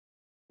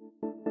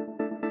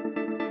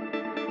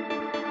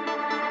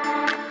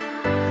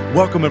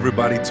Welcome,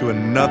 everybody, to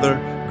another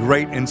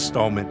great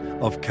installment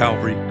of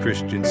Calvary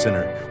Christian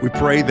Center. We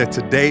pray that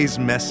today's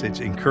message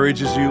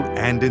encourages you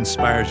and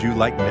inspires you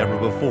like never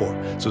before.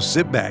 So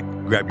sit back,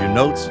 grab your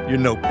notes, your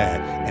notepad,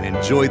 and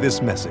enjoy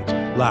this message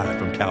live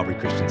from Calvary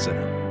Christian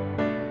Center.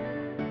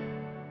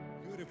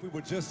 Good if we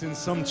were just in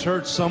some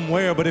church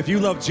somewhere, but if you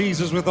love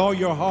Jesus with all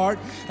your heart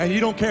and you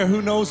don't care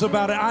who knows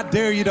about it, I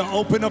dare you to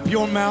open up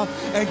your mouth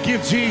and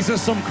give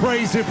Jesus some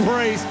crazy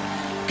praise.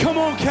 Come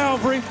on,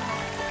 Calvary.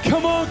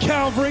 Come on,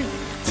 Calvary,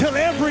 till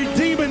every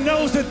demon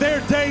knows that their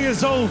day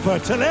is over,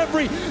 till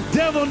every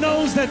devil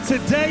knows that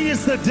today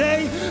is the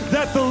day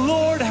that the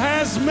Lord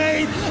has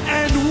made,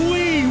 and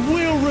we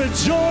will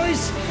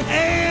rejoice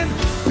and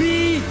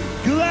be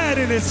glad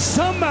in it.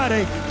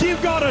 Somebody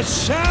give God a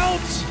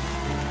shout.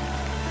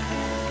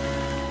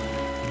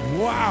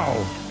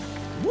 Wow.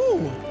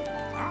 Woo.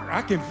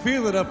 I can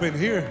feel it up in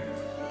here.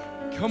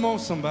 Come on,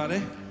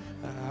 somebody.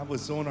 I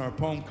was on our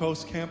Palm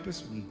Coast campus,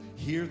 from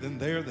here, then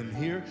there, then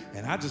here,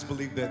 and I just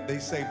believe that they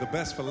saved the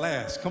best for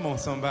last. Come on,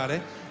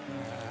 somebody.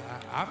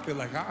 I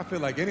feel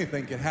like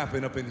anything can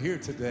happen up in here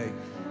today.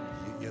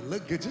 You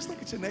look good. Just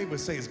look at your neighbor and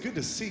say, "It's good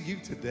to see you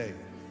today."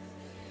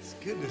 It's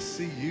good to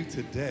see you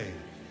today.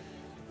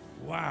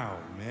 Wow,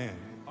 man.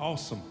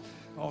 Awesome.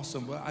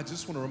 Awesome. Well, I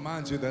just want to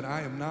remind you that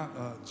I am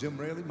not Jim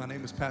Raley. My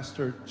name is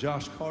Pastor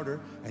Josh Carter,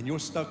 and you're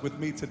stuck with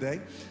me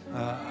today.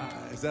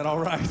 Is that all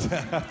right?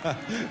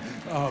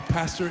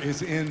 Pastor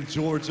is in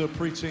Georgia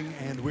preaching,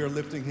 and we're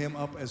lifting him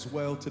up as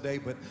well today.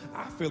 But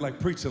I feel like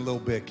preaching a little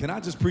bit. Can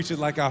I just preach it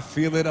like I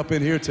feel it up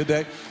in here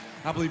today?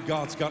 I believe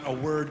God's got a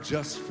word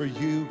just for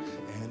you.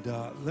 And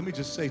let me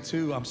just say,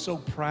 too, I'm so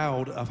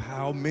proud of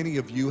how many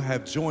of you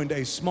have joined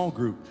a small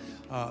group.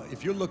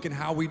 If you're looking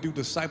how we do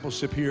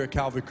discipleship here at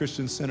Calvary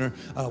Christian Center,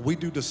 we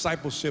do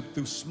discipleship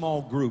through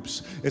small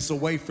groups. It's a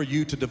way for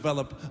you to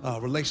develop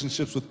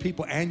relationships with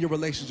people and your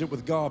relationship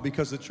with God,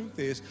 because the truth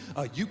is,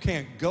 you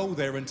can't go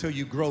there until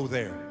you grow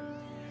there.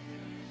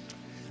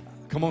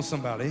 Come on,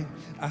 somebody.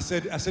 I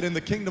said, in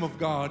the kingdom of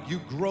God, you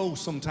grow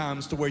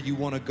sometimes to where you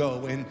want to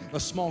go, and a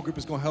small group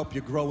is going to help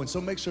you grow. And so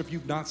make sure if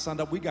you've not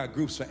signed up, we got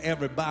groups for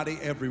everybody,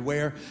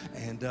 everywhere,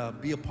 and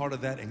be a part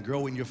of that and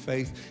grow in your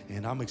faith.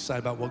 And I'm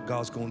excited about what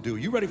God's going to do.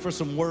 You ready for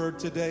some word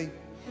today?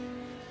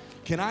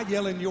 Can I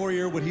yell in your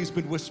ear what he's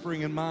been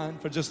whispering in mine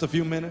for just a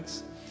few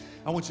minutes?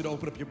 I want you to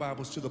open up your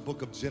Bibles to the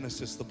book of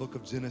Genesis,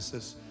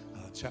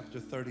 chapter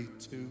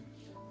 32. And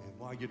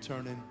while you're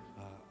turning,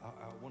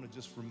 I want to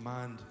just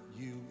remind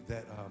you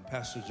that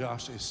Pastor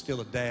Josh is still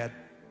a dad.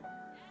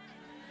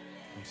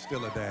 I'm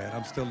still a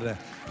dad.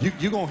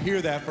 You're going to hear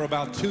that for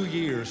about 2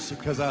 years,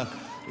 because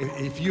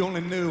if you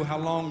only knew how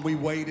long we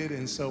waited.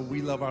 And so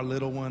we love our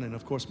little one. And,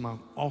 of course, my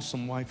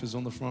awesome wife is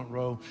on the front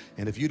row.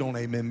 And if you don't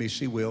amen me,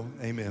 she will.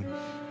 Amen.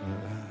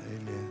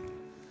 Amen.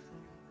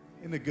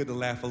 Isn't it good to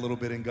laugh a little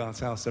bit in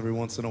God's house every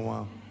once in a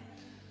while?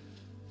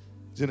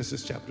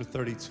 Genesis chapter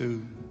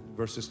 32,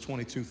 verses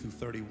 22 through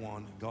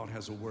 31. God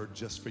has a word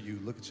just for you.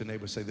 Look at your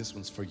neighbor and say, "This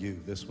one's for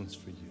you. This one's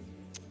for you."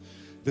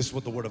 This is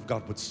what the word of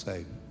God would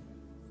say.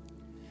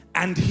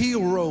 And he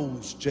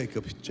arose,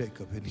 Jacob,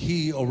 and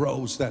he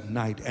arose that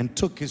night and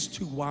took his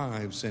 2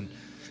 wives and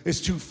his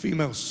 2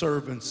 female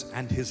servants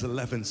and his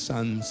 11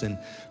 sons and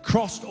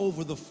crossed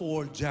over the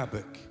ford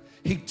Jabbok.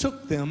 He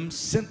took them,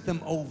 sent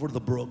them over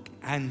the brook,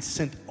 and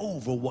sent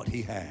over what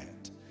he had.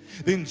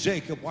 Then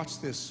Jacob,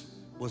 watch this,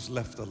 was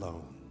left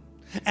alone.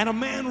 And a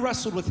man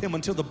wrestled with him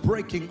until the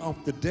breaking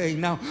of the day.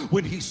 Now,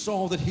 when he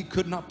saw that he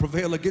could not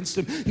prevail against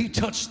him, he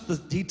touched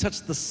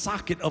the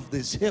socket of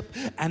his hip,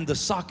 and the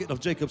socket of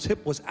Jacob's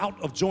hip was out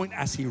of joint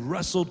as he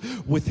wrestled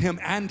with him.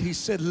 And he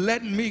said,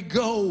 "Let me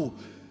go,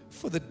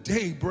 for the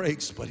day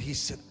breaks." But he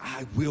said,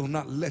 "I will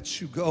not let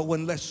you go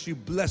unless you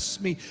bless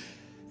me."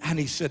 And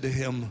he said to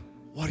him,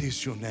 "What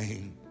is your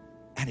name?"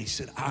 And he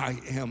said, "I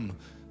am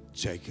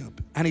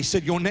Jacob." And he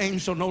said, "Your name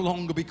shall no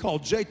longer be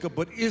called Jacob,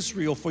 but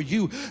Israel, for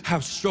you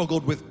have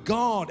struggled with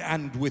God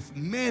and with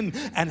men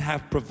and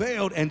have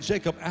prevailed." And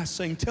Jacob asked,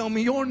 saying, "Tell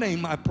me your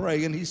name, I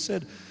pray." And he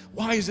said,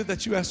 "Why is it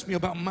that you ask me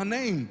about my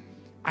name?"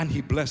 And he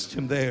blessed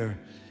him there.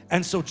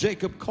 And so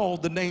Jacob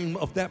called the name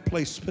of that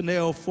place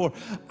Peniel, for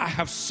I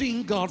have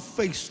seen God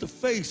face to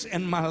face,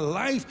 and my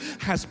life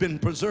has been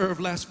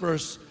preserved. Last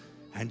verse.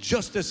 And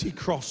just as he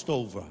crossed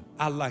over,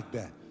 I like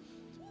that,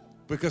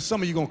 because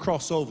some of you are going to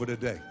cross over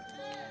today.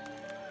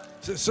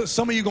 So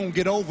some of you going to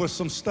get over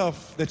some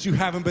stuff that you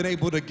haven't been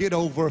able to get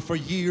over for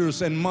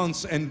years and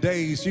months and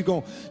days. You're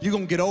going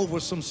to get over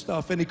some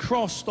stuff. And he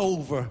crossed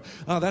over.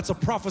 That's a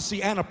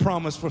prophecy and a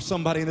promise for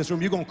somebody in this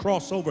room. You're going to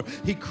cross over.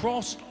 He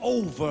crossed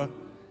over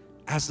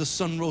as the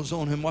sun rose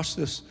on him. Watch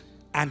this.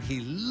 And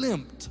he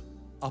limped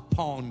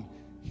upon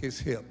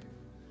his hip.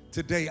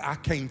 Today I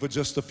came for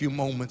just a few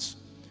moments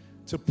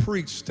to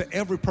preach to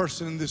every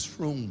person in this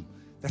room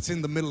that's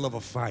in the middle of a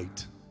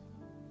fight.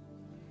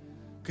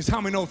 Because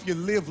how many know if you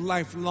live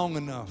life long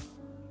enough,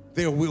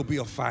 there will be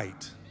a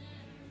fight?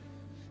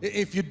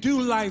 If you do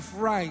life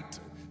right,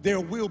 there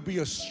will be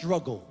a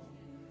struggle.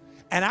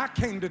 And I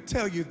came to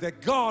tell you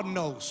that God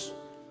knows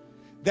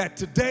that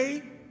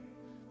today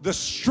the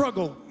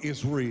struggle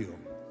is real.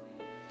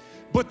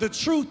 But the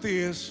truth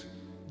is,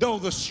 though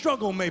the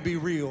struggle may be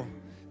real,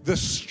 the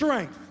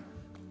strength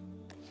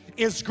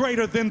is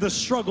greater than the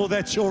struggle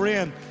that you're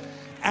in.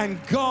 And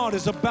God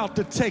is about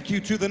to take you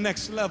to the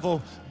next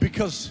level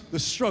because the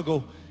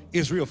struggle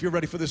is real. If you're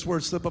ready for this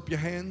word, slip up your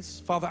hands.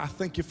 Father, I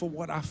thank you for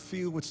what I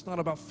feel. It's not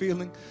about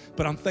feeling,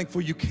 but I'm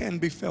thankful you can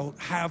be felt.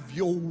 Have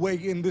your way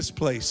in this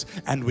place,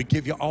 and we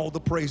give you all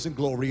the praise and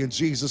glory in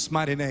Jesus'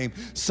 mighty name.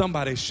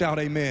 Somebody shout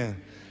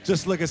amen.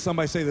 Just look at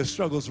somebody, say the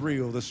struggle's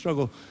real. The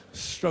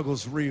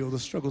struggle's real. The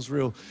struggle's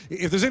real.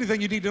 If there's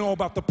anything you need to know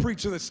about the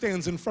preacher that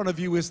stands in front of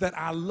you, is that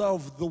I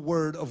love the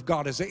Word of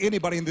God. Is there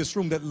anybody in this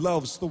room that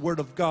loves the Word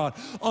of God?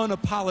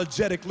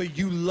 Unapologetically,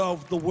 you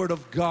love the Word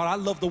of God. I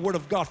love the Word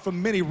of God for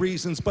many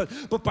reasons, but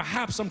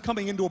perhaps I'm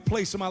coming into a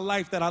place in my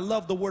life that I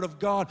love the Word of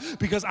God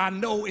because I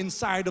know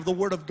inside of the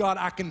Word of God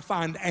I can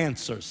find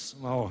answers.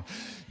 Oh,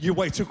 you're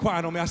way too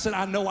quiet on me. I said,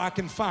 I know I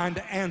can find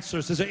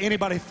answers. Is there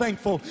anybody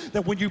thankful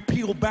that when you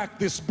peel back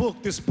this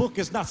book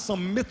is not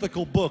some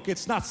mythical book.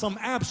 It's not some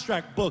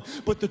abstract book.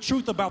 But the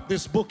truth about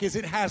this book is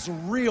it has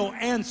real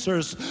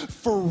answers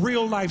for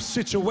real life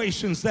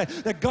situations,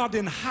 that God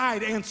didn't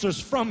hide answers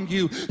from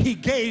you. He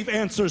gave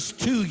answers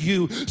to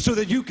you so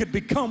that you could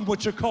become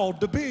what you're called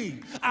to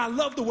be. I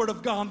love the Word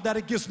of God that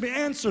it gives me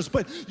answers,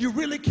 but you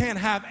really can't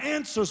have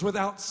answers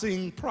without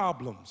seeing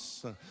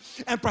problems.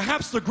 And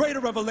perhaps the greater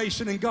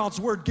revelation in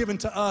God's Word given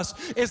to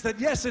us is that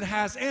yes, it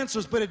has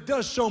answers, but it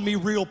does show me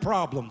real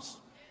problems.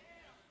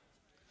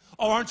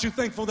 Or aren't you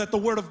thankful that the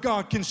Word of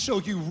God can show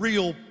you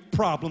real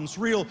problems,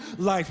 real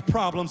life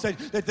problems,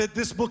 that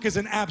this book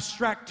isn't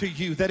abstract to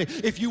you, that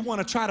if you want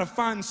to try to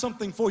find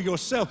something for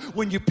yourself,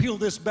 when you peel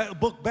this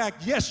book back,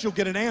 yes, you'll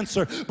get an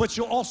answer, but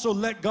you'll also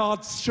let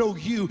God show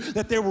you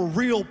that there were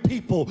real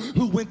people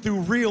who went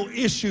through real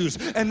issues,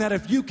 and that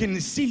if you can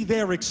see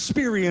their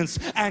experience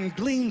and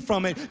glean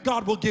from it,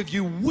 God will give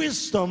you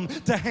wisdom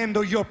to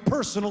handle your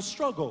personal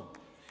struggle.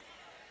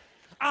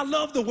 I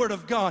love the Word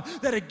of God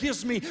that it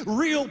gives me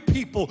real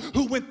people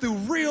who went through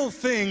real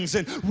things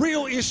and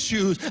real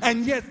issues,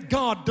 and yet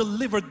God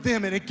delivered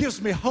them, and it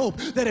gives me hope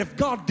that if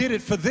God did it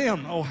for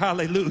them, oh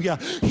hallelujah,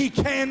 He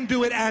can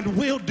do it and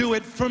will do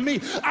it for me.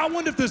 I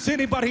wonder if there's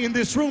anybody in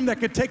this room that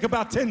could take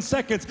about 10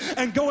 seconds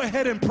and go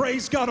ahead and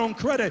praise God on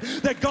credit,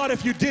 that God,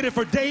 if you did it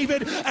for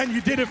David and you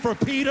did it for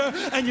Peter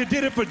and you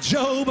did it for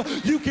Job,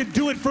 you can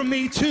do it for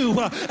me too.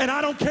 And I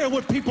don't care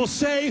what people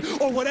say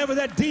or whatever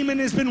that demon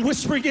has been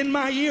whispering in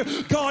my ear.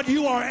 God,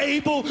 you are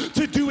able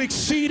to do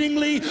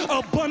exceedingly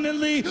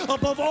abundantly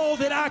above all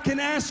that I can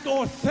ask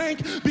or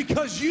think,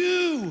 because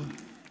you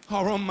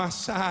are on my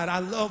side. I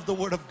love the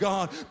Word of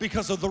God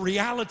because of the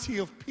reality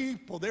of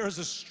people. There is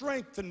a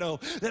strength to know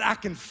that I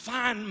can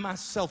find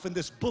myself in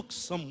this book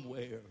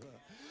somewhere.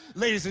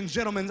 Ladies and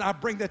gentlemen, I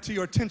bring that to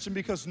your attention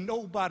because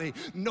nobody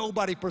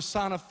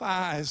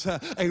personifies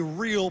a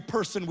real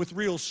person with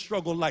real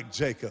struggle like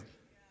Jacob.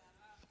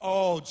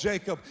 Oh,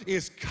 Jacob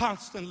is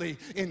constantly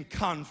in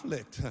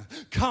conflict.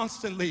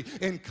 Constantly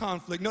in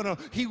conflict. No,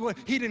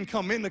 he didn't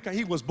come in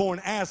he was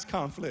born as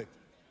conflict.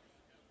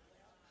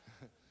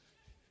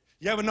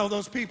 You ever know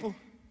those people?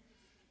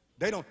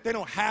 They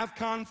don't have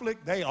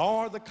conflict. They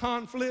are the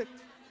conflict.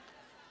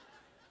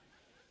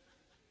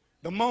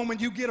 The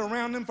moment you get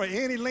around them for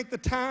any length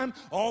of time,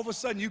 all of a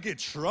sudden you get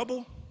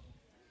trouble.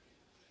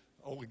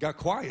 Oh, it got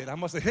quiet. I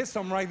must have hit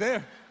something right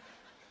there.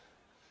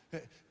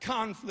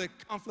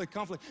 Conflict.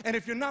 And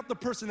if you're not the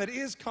person that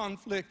is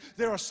conflict,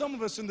 there are some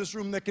of us in this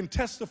room that can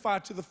testify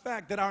to the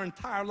fact that our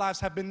entire lives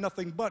have been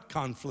nothing but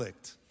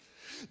conflict.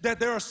 That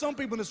there are some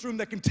people in this room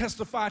that can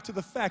testify to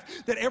the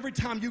fact that every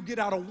time you get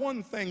out of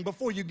one thing,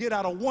 before you get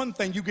out of one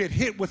thing, you get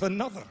hit with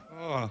another.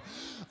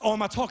 Oh,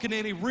 am I talking to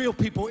any real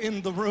people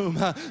in the room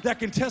that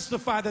can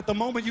testify that the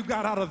moment you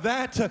got out of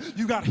that,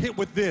 you got hit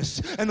with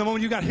this. And the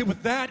moment you got hit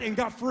with that and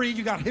got free,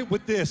 you got hit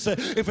with this.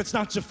 If it's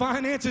not your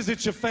finances,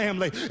 it's your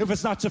family. If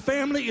it's not your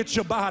family, it's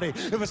your body.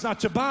 If it's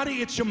not your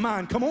body, it's your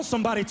mind. Come on,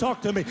 somebody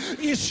talk to me.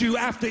 Issue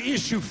after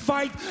issue,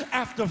 fight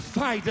after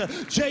fight.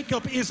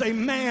 Jacob is a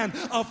man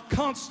of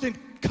constant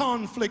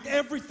conflict.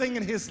 Everything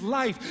in his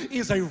life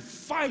is a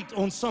fight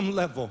on some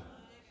level.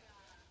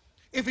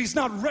 If he's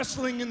not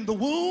wrestling in the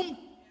womb,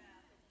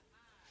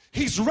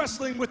 he's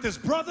wrestling with his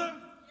brother.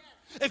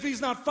 If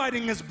he's not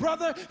fighting his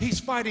brother, he's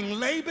fighting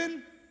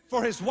Laban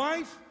for his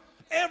wife.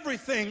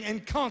 Everything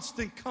in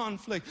constant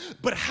conflict.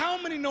 But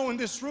how many know in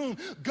this room,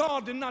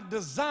 God did not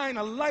design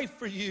a life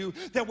for you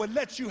that would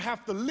let you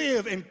have to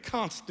live in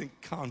constant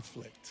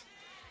conflict?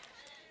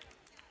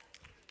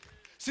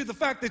 See, the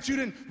fact that you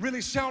didn't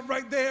really shout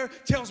right there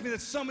tells me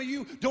that some of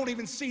you don't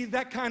even see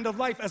that kind of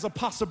life as a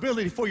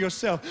possibility for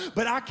yourself.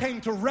 But I came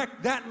to wreck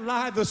that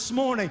lie this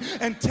morning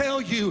and tell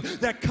you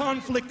that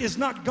conflict is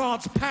not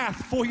God's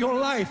path for your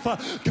life.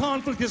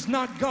 Conflict is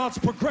not God's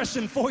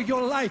progression for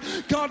your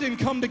life. God didn't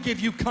come to give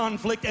you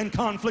conflict and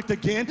conflict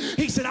again.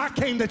 He said, I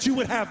came that you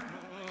would have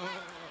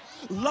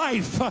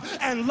life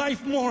and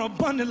life more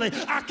abundantly.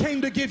 I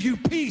came to give you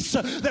peace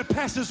that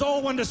passes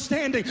all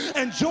understanding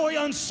and joy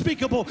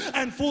unspeakable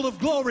and full of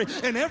glory.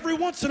 And every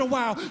once in a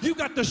while, you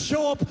got to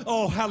show up,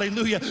 oh,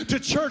 hallelujah, to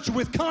church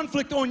with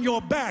conflict on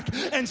your back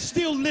and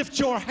still lift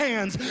your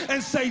hands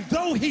and say,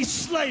 though he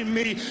slay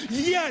me,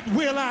 yet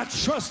will I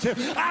trust him.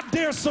 I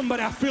dare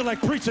somebody, I feel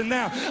like preaching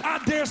now,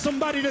 I dare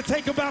somebody to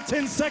take about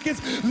 10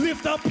 seconds,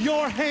 lift up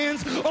your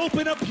hands,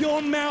 open up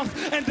your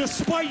mouth, and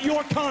despite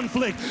your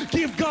conflict,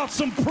 give God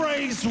some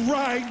praise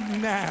right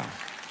now.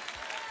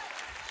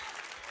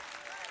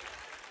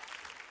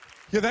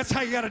 Yeah, that's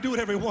how you got to do it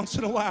every once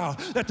in a while.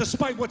 That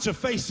despite what you're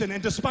facing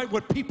and despite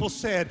what people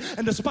said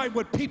and despite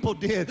what people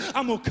did,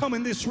 I'm going to come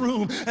in this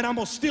room and I'm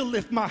going to still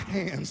lift my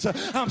hands.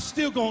 I'm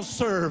still going to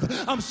serve.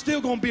 I'm still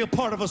going to be a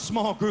part of a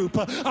small group.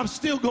 I'm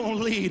still going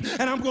to lead.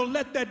 And I'm going to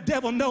let that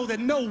devil know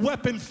that no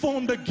weapon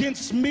formed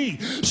against me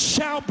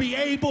shall be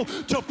able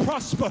to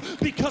prosper.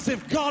 Because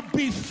if God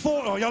be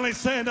for, oh, y'all ain't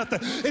saying nothing.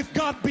 If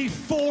God be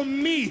for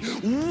me,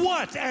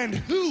 what and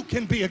who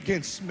can be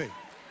against me?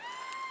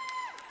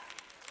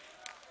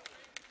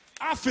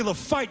 I feel a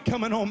fight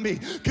coming on me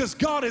because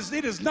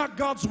it is not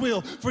God's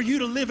will for you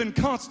to live in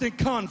constant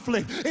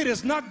conflict. It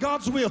is not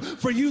God's will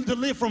for you to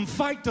live from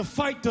fight to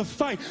fight to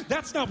fight.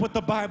 That's not what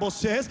the Bible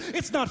says.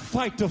 It's not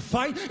fight to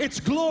fight. It's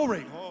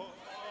glory.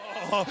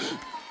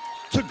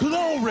 To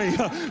glory,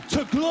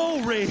 to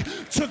glory,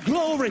 to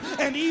glory.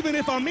 And even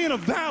if I'm in a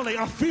valley,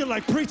 I feel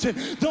like preaching.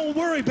 Don't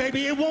worry,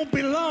 baby, it won't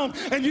be long.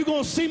 And you're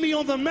going to see me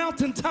on the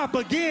mountaintop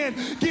again,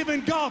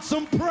 giving God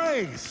some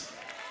praise.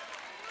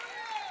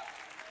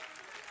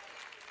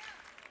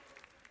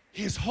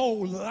 His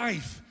whole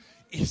life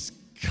is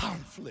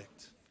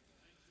conflict.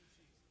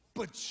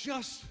 But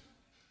just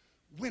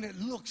when it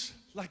looks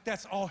like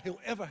that's all he'll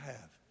ever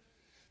have,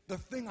 the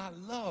thing I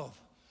love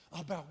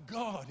about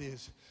God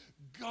is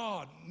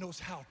God knows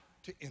how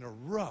to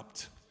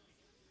interrupt.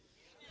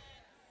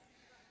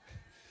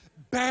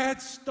 Bad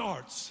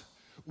starts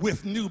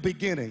with new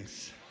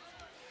beginnings.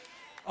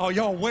 Oh,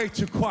 y'all way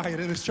too quiet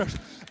in this church.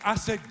 I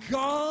said,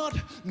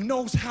 God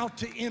knows how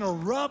to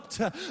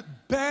interrupt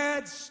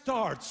bad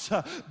starts,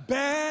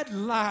 bad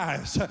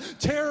lives,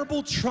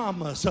 terrible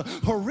traumas,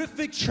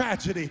 horrific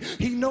tragedy.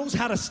 He knows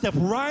how to step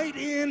right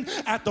in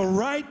at the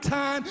right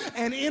time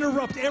and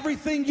interrupt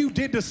everything you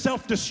did to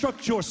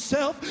self-destruct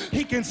yourself.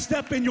 He can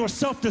step in your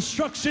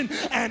self-destruction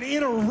and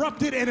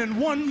interrupt it, and in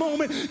one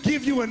moment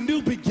give you a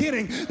new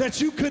beginning that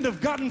you couldn't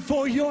have gotten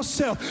for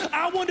yourself.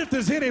 I wonder if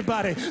there's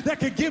anybody that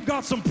could give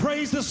God some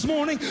praise this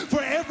morning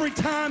for every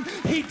time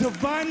he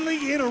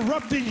divinely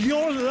interrupted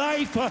your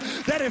life,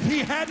 that if he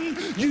hadn't,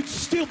 you'd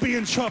still be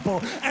in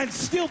trouble and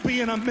still be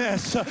in a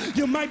mess.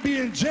 You might be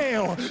in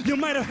jail. You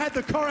might have had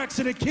the car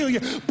accident kill you,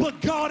 but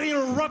God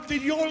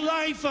interrupted your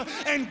life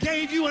and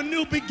gave you a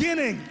new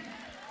beginning.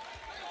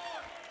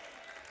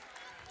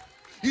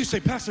 You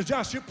say, Pastor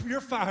Josh, you're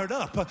fired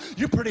up.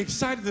 You're pretty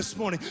excited this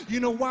morning. You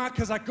know why?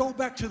 Because I go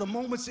back to the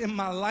moments in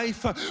my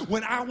life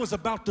when I was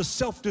about to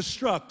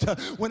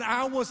self-destruct, when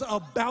I was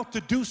about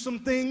to do some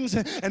things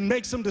and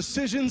make some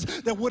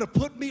decisions that would have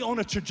put me on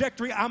a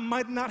trajectory I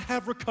might not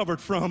have recovered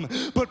from.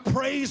 But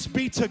praise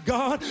be to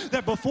God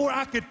that before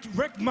I could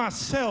wreck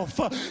myself,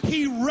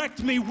 he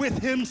wrecked me with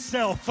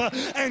himself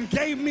and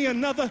gave me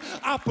another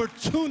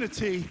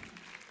opportunity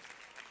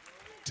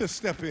to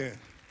step in.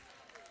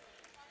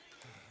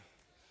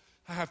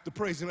 I have to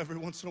praise him every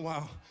once in a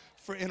while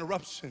for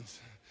interruptions,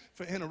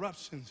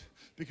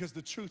 because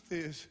the truth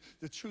is,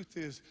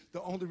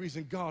 the only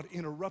reason God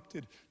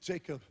interrupted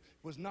Jacob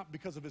was not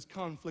because of his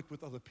conflict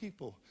with other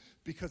people,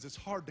 because it's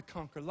hard to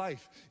conquer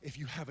life if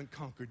you haven't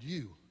conquered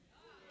you.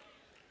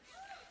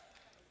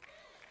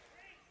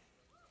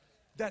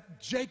 That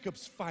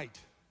Jacob's fight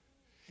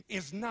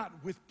is not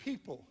with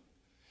people.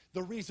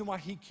 The reason why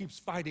he keeps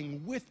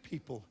fighting with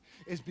people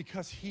is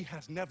because he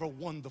has never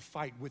won the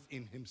fight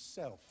within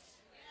himself.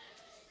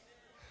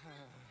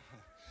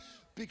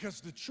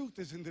 Because the truth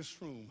is in this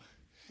room,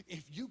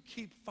 if you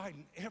keep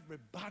fighting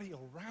everybody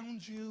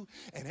around you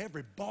and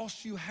every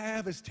boss you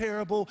have is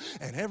terrible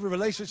and every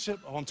relationship,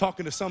 oh, I'm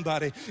talking to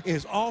somebody,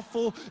 is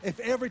awful. If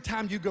every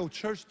time you go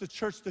church to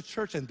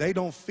church and they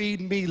don't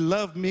feed me,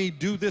 love me,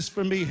 do this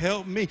for me,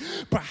 help me,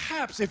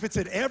 perhaps if it's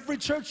at every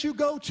church you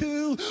go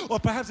to, or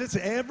perhaps it's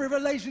every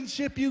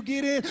relationship you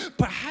get in,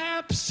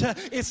 perhaps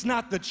it's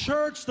not the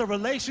church, the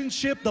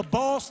relationship, the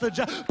boss, the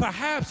job,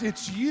 perhaps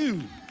it's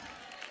you.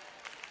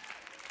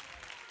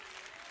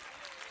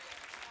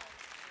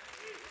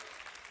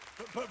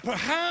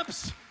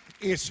 Perhaps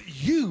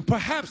it's you.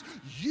 Perhaps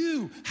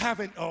you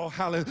haven't,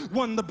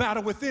 won the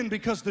battle within,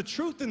 because the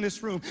truth in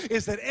this room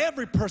is that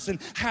every person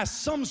has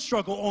some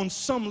struggle on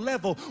some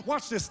level.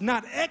 Watch this,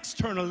 not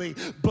externally,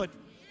 but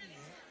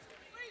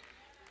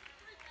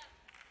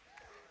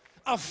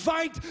A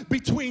fight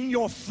between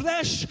your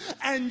flesh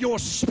and your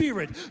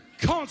spirit.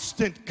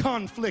 Constant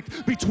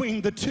conflict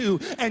between the two.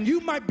 And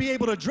you might be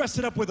able to dress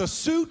it up with a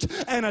suit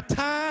and a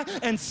tie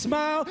and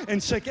smile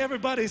and shake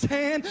everybody's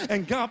hand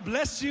and God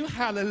bless you,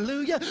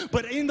 hallelujah.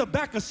 But in the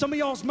back of some of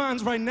y'all's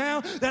minds right now,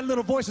 that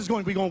little voice is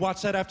going, we're going to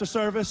watch that after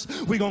service.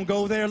 We're going to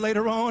go there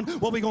later on.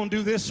 What we going to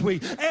do this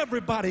week?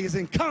 Everybody is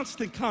in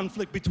constant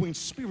conflict between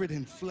spirit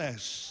and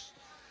flesh.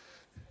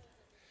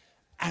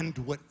 And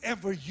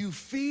whatever you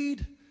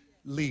feed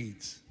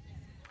leads.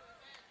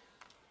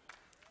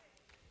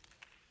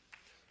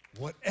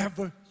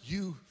 Whatever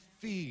you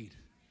feed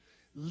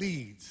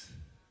leads.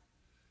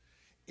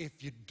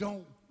 If you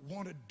don't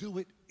want to do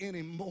it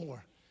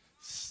anymore,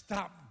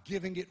 stop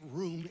giving it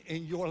room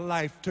in your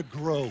life to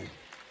grow.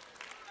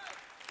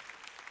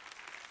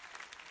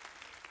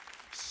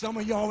 Some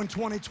of y'all in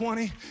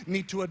 2020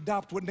 need to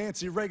adopt what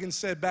Nancy Reagan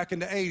said back in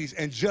the 80s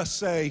and just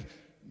say,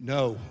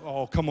 no.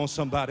 Oh, come on,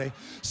 somebody.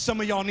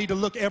 Some of y'all need to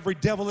look every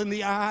devil in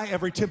the eye,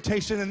 every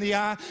temptation in the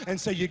eye, and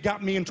say, you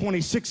got me in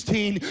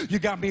 2016, you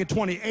got me in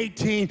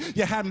 2018,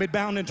 you had me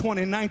bound in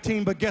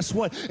 2019, but guess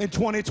what? In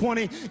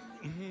 2020,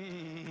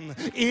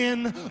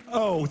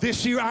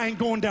 this year I ain't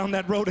going down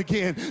that road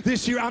again.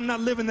 This year I'm not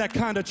living that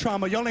kind of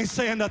trauma. Y'all ain't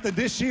saying nothing.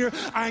 This year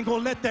I ain't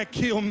gonna let that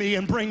kill me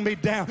and bring me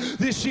down.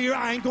 This year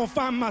I ain't gonna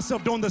find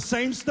myself doing the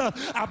same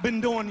stuff I've been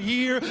doing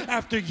year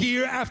after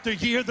year after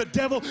year. The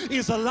devil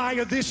is a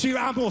liar. This year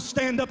I'm gonna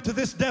stand up to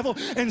this devil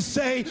and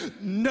say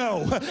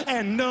no.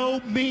 And no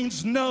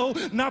means no,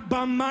 not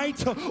by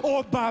might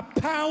or by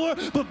power,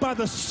 but by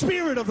the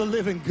Spirit of the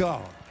living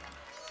God.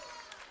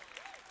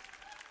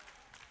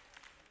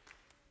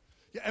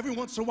 Yeah, every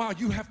once in a while,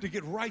 you have to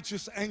get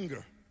righteous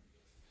anger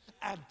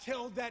and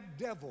tell that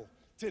devil,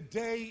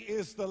 today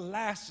is the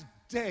last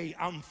day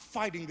I'm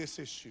fighting this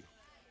issue.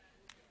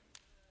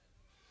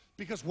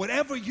 Because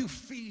whatever you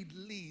feed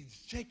leads.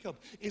 Jacob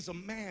is a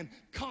man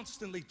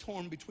constantly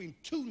torn between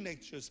two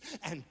natures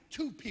and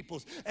two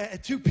people.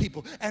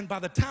 And by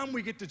the time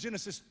we get to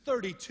Genesis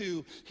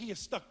 32, he is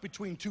stuck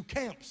between two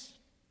camps.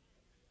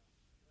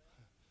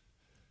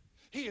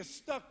 He is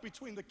stuck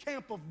between the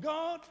camp of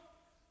God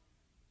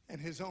and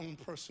his own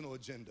personal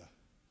agenda.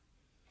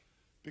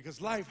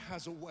 Because life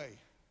has a way,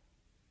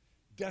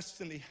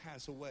 destiny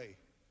has a way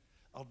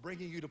of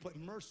bringing you to play.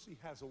 Mercy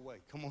has a way.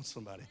 Come on,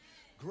 somebody.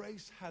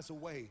 Grace has a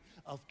way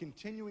of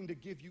continuing to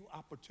give you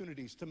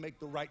opportunities to make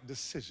the right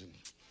decision.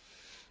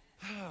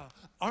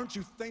 Aren't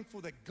you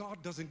thankful that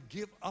God doesn't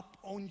give up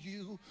on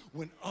you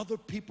when other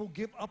people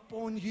give up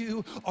on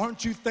you?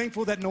 Aren't you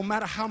thankful that no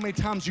matter how many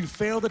times you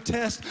fail the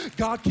test,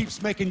 God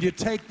keeps making you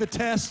take the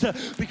test?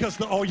 Because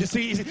you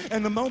see,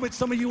 and the moment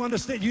some of you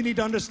understand, you need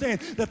to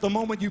understand that the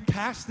moment you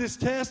pass this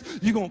test,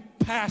 you're going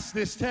to pass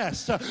this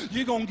test.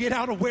 You're going to get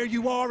out of where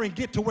you are and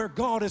get to where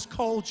God has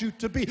called you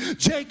to be.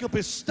 Jacob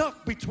is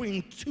stuck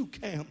between two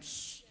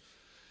camps.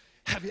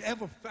 Have you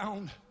ever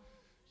found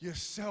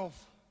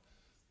yourself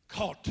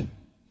caught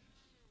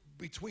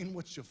between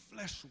what your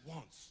flesh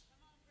wants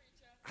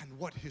and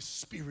what his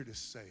spirit is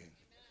saying?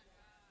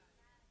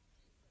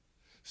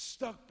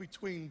 Stuck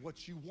between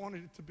what you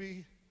wanted it to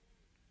be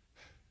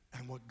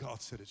and what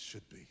God said it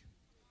should be.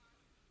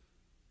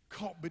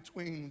 Caught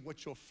between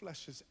what your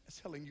flesh is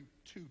telling you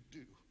to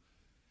do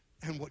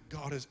and what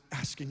God is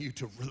asking you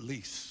to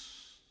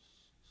release.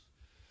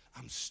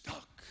 I'm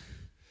stuck,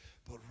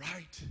 but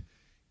right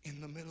in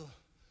the middle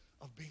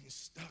of being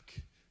stuck,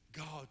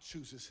 God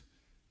chooses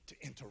to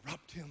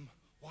interrupt him.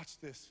 Watch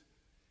this.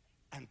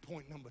 And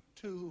point number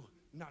 2,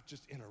 not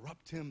just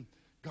interrupt him.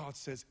 God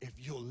says, if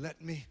you'll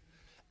let me,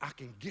 I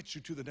can get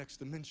you to the next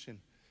dimension.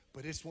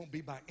 But this won't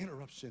be by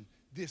interruption.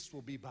 This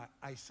will be by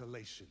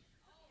isolation.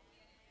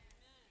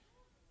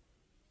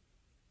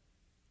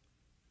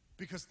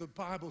 Because the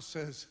Bible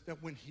says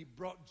that when he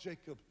brought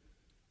Jacob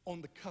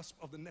on the cusp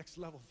of the next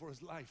level for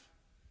his life,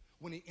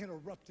 when he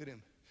interrupted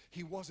him,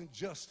 he wasn't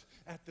just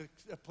at the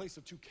place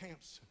of two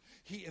camps.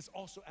 He is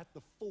also at the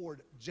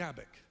ford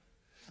Jabbok.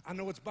 I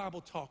know it's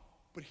Bible talk,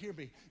 but hear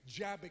me.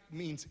 Jabbok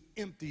means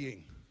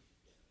emptying.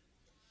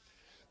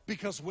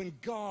 Because when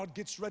God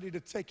gets ready to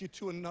take you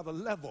to another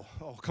level,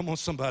 oh, come on,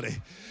 somebody,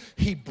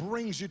 he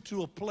brings you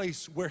to a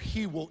place where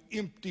he will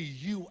empty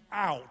you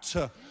out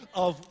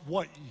of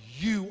what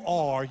you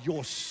are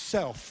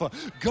yourself.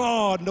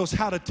 God knows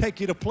how to take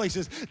you to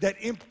places that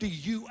empty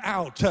you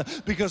out,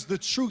 because the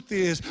truth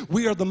is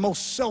we are the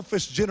most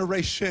selfish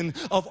generation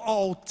of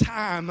all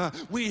time.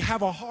 We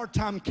have a hard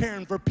time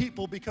caring for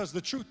people because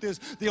the truth is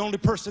the only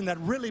person that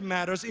really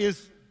matters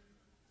is.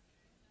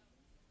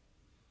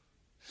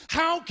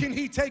 How can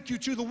he take you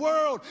to the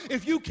world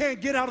if you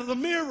can't get out of the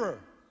mirror?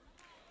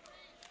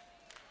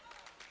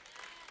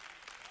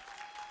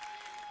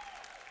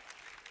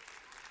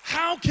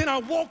 How can I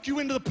walk you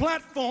into the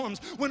platforms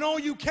when all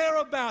you care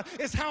about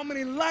is how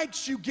many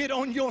likes you get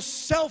on your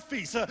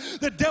selfies?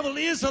 The devil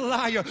is a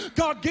liar.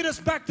 God, get us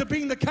back to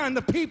being the kind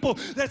of people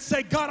that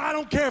say, God, I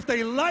don't care if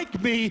they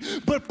like me,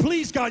 but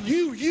please, God,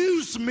 you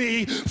use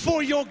me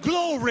for your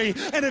glory.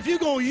 And if you're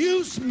going to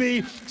use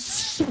me,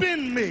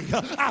 spend me.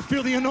 I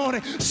feel the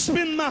anointing.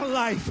 Spend my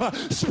life.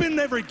 Spend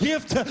every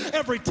gift,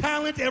 every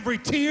talent, every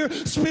tear.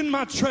 Spend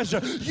my treasure.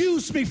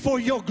 Use me for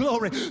your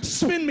glory.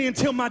 Spend me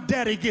until my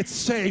daddy gets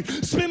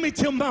saved. Spend me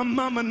till my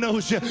mama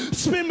knows you.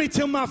 Spend me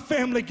till my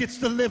family gets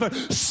delivered.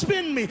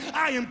 Spend me.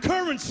 I am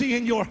currency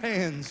in your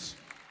hands.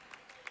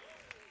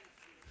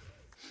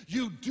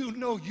 You do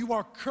know you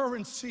are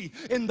currency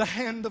in the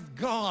hand of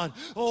God.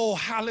 Oh,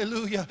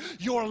 hallelujah.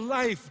 Your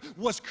life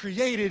was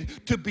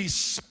created to be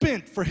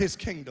spent for his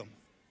kingdom.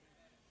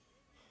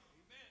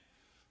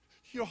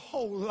 Your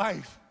whole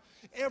life,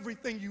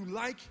 everything you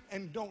like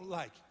and don't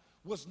like,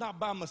 was not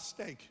by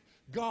mistake.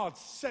 God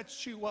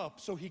sets you up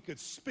so he could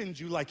spend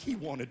you like he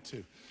wanted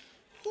to.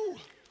 Whew.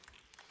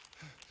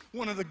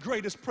 One of the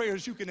greatest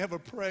prayers you can ever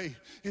pray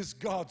is,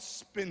 God,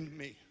 spend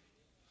me.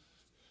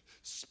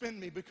 Spend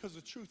me, because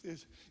the truth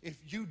is,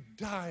 if you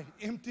died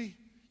empty,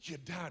 you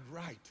died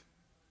right.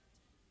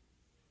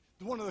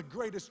 One of the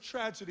greatest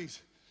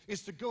tragedies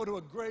is to go to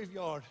a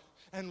graveyard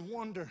and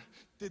wonder,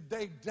 did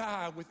they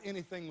die with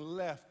anything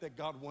left that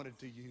God wanted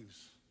to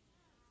use?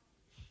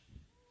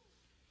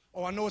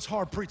 Oh, I know it's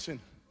hard preaching.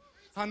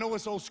 I know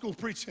it's old school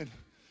preaching.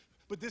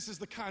 But this is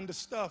the kind of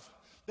stuff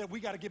that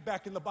we got to get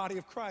back in the body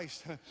of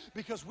Christ,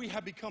 because we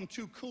have become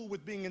too cool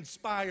with being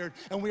inspired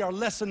and we are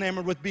less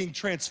enamored with being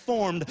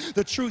transformed.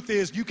 The truth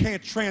is, you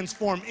can't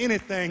transform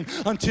anything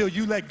until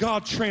you let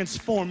God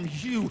transform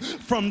you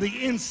from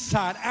the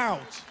inside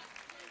out.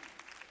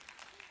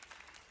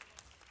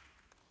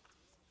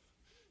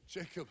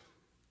 Jacob,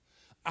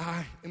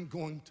 I am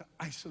going to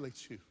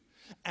isolate you.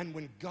 And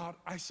when God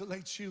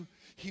isolates you,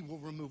 he will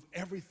remove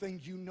everything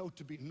you know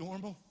to be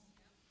normal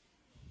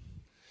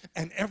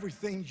and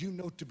everything you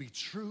know to be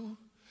true,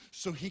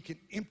 so he can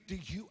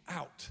empty you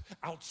out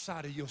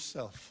outside of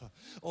yourself.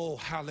 Oh,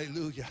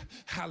 hallelujah,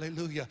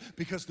 hallelujah.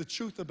 Because the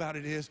truth about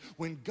it is,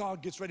 when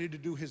God gets ready to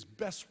do his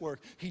best work,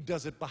 he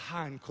does it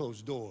behind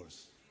closed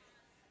doors.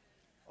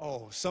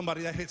 Oh,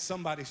 somebody, that hit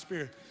somebody's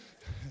spirit.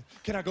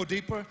 Can I go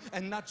deeper?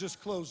 And not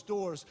just closed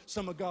doors.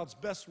 Some of God's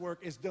best work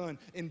is done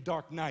in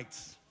dark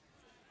nights.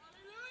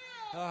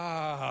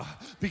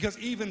 Because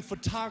even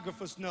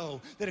photographers know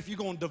that if you're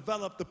going to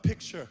develop the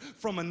picture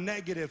from a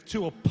negative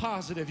to a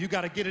positive, you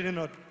got to get it in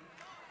a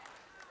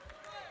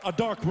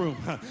dark room.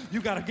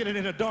 You got to get it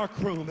in a dark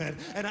room.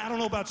 And I don't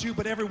know about you,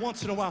 but every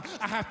once in a while,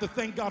 I have to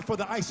thank God for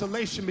the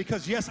isolation,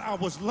 because yes, I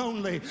was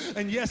lonely,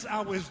 and yes,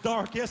 I was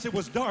dark. Yes, it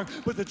was dark,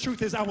 but the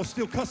truth is I was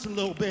still cussing a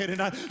little bit, and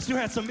I still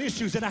had some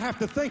issues, and I have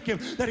to thank him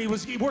that he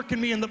was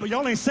working me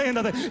y'all ain't saying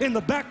nothing, in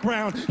the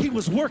background. He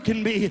was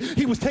working me.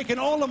 He was taking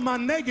all of my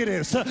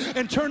negatives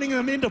and turning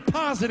them into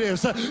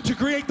positives to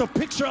create the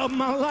picture of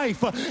my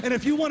life. And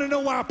if you want to know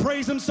why I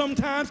praise him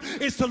sometimes,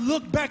 it's to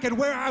look back at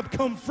where I've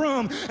come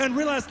from and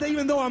realize that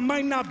even though I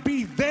might not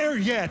be there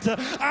yet,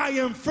 I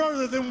am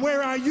further than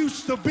where I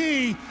used to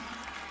be.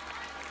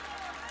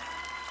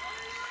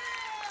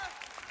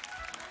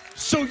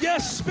 So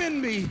yes, spend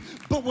me,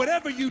 but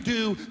whatever you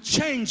do,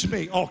 change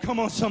me. Oh, come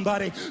on,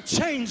 somebody.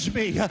 Change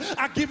me.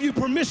 I give you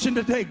permission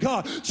today,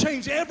 God.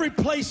 Change every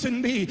place in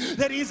me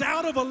that is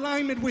out of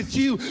alignment with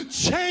you.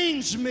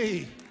 Change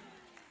me.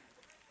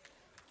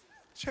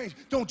 Change.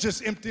 Don't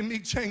just empty me,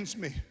 change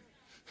me.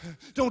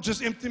 Don't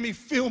just empty me,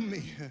 fill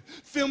me.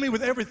 Fill me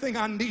with everything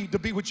I need to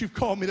be what you've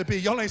called me to be.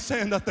 Y'all ain't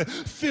saying nothing.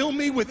 Fill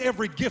me with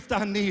every gift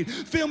I need.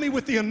 Fill me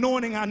with the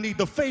anointing I need,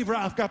 the favor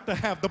I've got to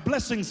have, the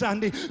blessings I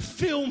need.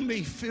 Fill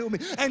me, fill me.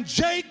 And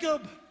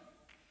Jacob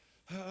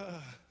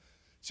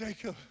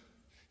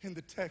in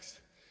the text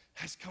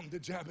has come to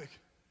Jabbok.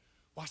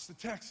 Watch the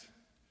text.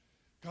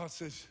 God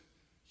says,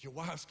 your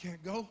wives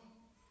can't go.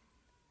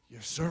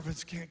 Your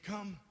servants can't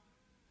come.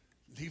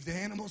 Leave the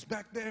animals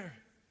back there.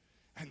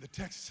 And the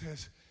text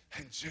says,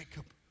 and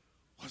Jacob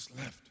was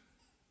left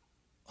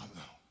alone.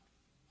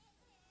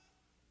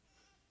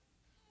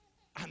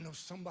 I know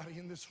somebody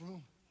in this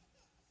room,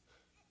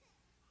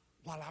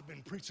 while I've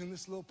been preaching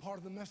this little part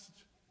of the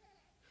message,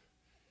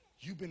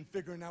 you've been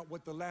figuring out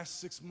what the last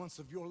 6 months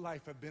of your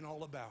life have been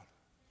all about.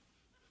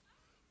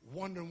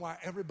 Wondering why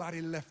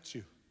everybody left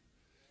you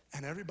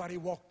and everybody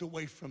walked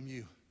away from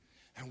you,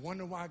 and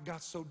wondering why it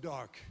got so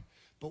dark.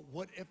 But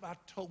what if I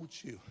told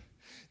you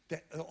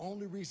that the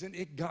only reason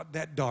it got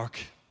that dark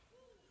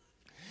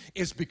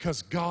is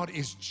because God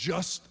is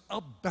just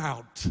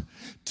about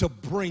to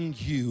bring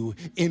you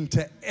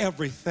into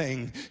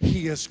everything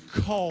he has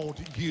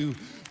called you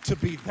to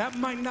be. That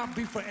might not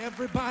be for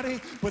everybody,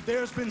 but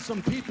there's been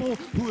some people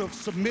who have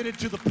submitted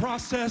to the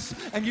process,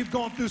 and you've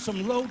gone through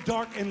some low,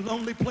 dark, and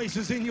lonely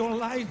places in your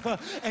life,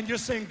 and you're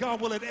saying, God,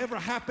 will it ever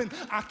happen?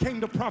 I came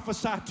to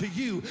prophesy to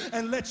you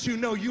and let you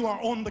know you are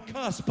on the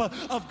cusp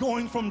of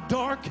going from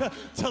dark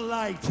to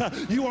light.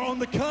 You are on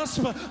the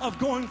cusp of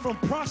going from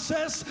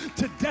process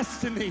to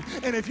destiny.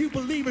 And if you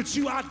believe it's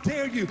you, I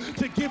dare you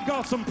to give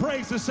God some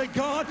praise and say,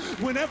 God,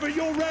 whenever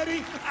you're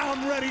ready,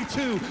 I'm ready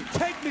too.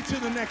 Take me to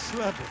the next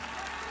level.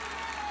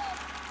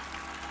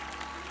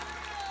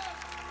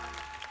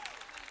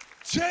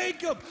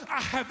 Jacob,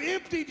 I have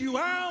emptied you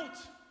out.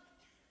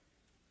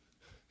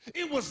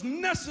 It was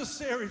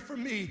necessary for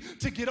me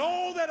to get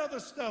all that other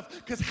stuff,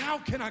 because how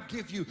can I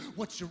give you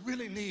what you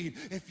really need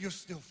if you're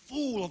still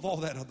full of all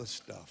that other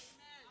stuff?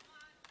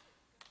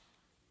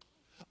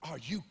 Are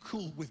you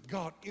cool with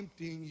God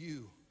emptying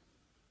you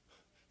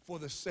for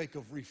the sake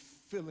of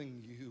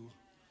refilling you?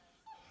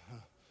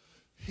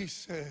 He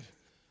said,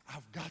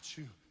 I've got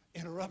you.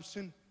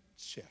 Interruption,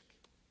 check.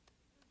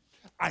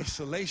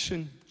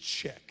 Isolation,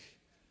 check.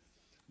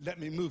 Let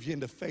me move you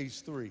into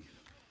phase 3.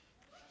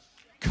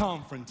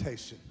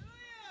 Confrontation.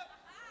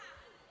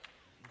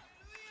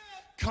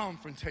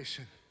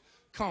 Confrontation.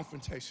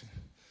 Confrontation.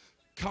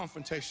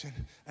 Confrontation.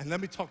 And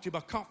let me talk to you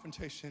about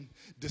confrontation.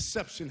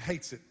 Deception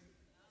hates it.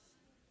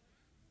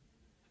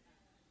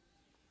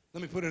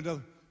 Let me put it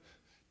another.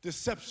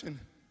 Deception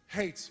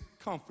hates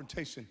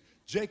confrontation.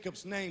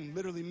 Jacob's name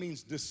literally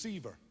means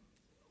deceiver.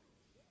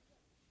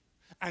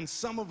 And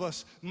some of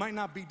us might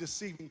not be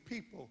deceiving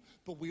people,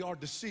 but we are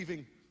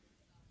deceiving.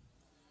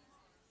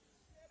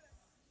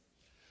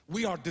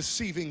 We are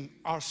deceiving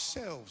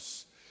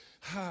ourselves.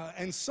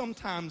 And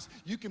sometimes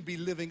you can be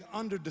living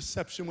under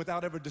deception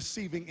without ever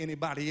deceiving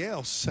anybody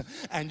else.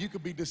 And you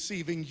could be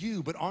deceiving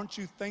you. But aren't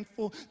you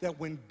thankful that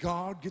when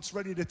God gets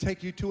ready to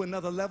take you to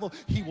another level,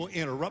 He will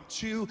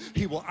interrupt you,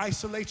 He will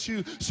isolate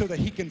you so that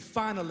He can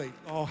finally,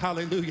 oh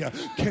hallelujah,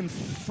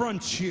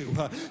 confront you.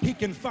 He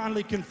can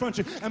finally confront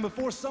you. And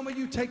before some of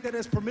you take that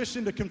as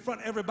permission to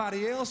confront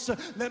everybody else,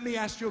 let me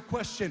ask you a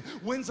question.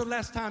 When's the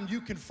last time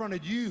you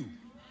confronted you?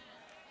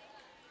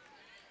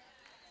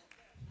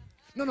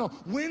 No.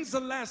 When's the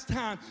last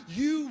time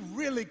you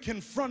really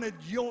confronted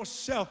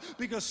yourself?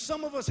 Because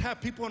some of us have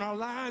people in our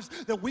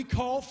lives that we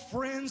call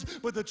friends,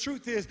 but the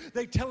truth is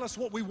they tell us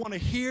what we want to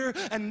hear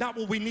and not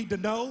what we need to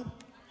know.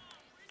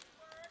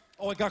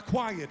 Oh, it got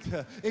quiet.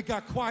 It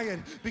got quiet.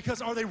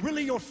 Because are they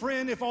really your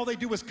friend if all they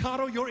do is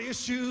coddle your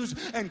issues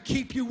and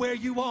keep you where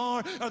you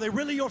are? Are they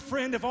really your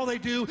friend if all they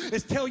do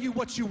is tell you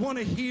what you want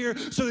to hear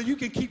so that you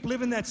can keep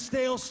living that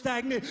stale,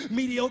 stagnant,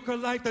 mediocre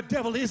life? The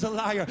devil is a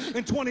liar.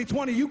 In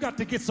 2020, you got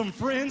to get some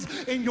friends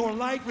in your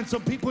life and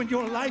some people in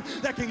your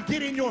life that can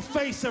get in your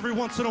face every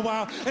once in a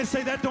while and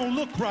say, that don't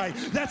look right.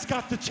 That's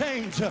got to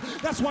change.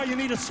 That's why you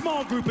need a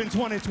small group in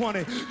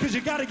 2020, because you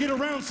got to get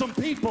around some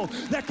people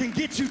that can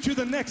get you to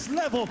the next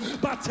level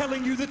by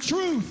telling you the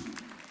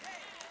truth.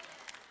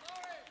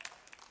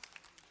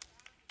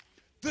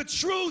 The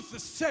truth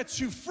sets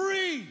you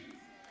free.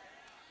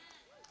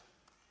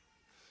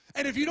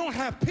 And if you don't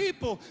have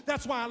people,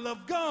 that's why I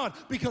love God,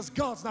 because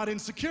God's not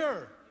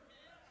insecure.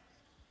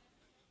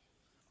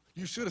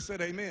 You should have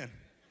said amen,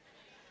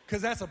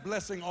 because that's a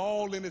blessing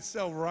all in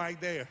itself right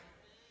there.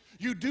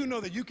 You do know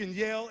that you can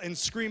yell and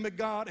scream at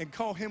God and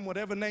call Him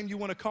whatever name you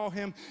want to call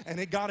Him, and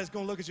that God is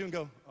going to look at you and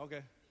go,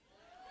 okay.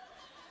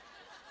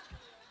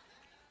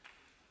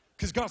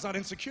 Because God's not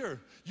insecure.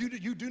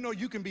 You do know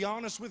you can be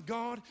honest with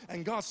God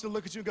and God still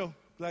look at you and go,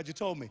 glad you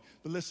told me.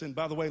 But listen,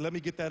 by the way, let me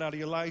get that out of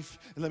your life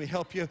and let me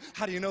help you.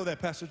 How do you know that,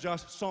 Pastor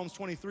Josh? Psalms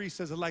 23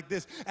 says it like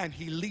this, and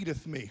He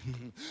leadeth me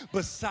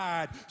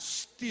beside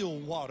still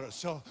waters.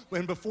 So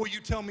when before you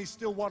tell me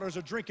still waters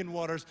are drinking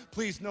waters,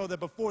 please know that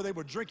before they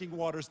were drinking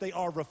waters, they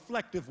are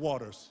reflective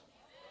waters.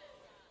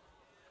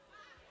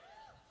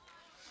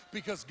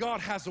 Because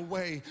God has a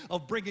way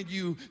of bringing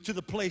you to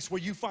the place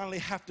where you finally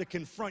have to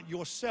confront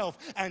yourself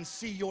and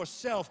see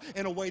yourself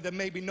in a way that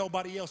maybe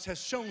nobody else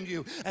has shown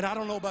you. And I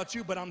don't know about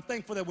you, but I'm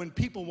thankful that when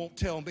people won't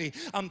tell me,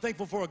 I'm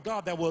thankful for a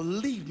God that will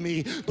lead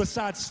me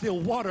beside still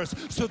waters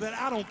so that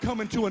I don't come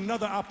into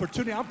another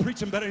opportunity. I'm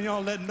preaching better than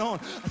y'all letting on.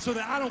 So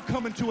that I don't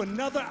come into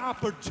another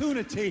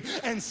opportunity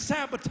and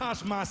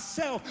sabotage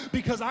myself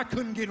because I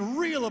couldn't get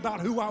real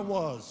about who I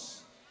was.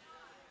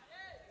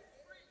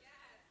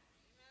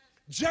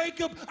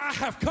 Jacob, I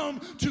have come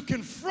to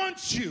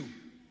confront you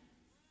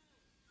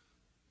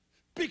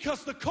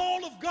because the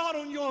call of God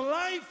on your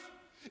life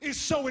is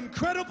so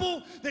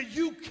incredible that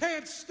you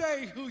can't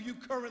stay who you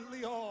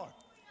currently are.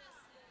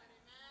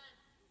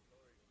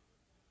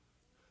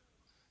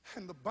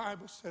 And the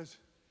Bible says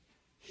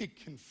he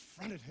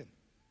confronted him.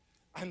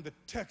 And the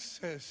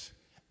text says,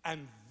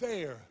 and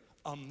there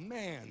a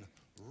man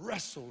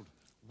wrestled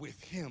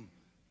with him.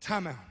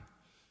 Time out.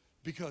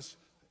 Because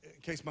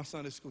in case my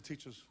Sunday school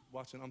teacher's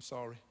watching, I'm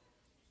sorry.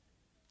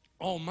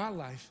 All my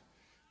life,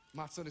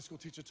 my Sunday school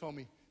teacher told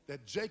me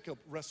that Jacob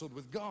wrestled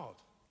with God.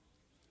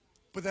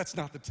 But that's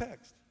not the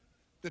text.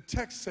 The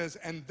text says,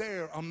 and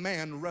there a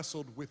man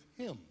wrestled with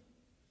him.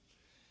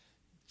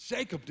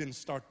 Jacob didn't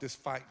start this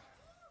fight.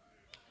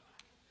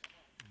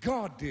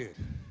 God did.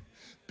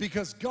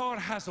 Because God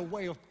has a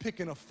way of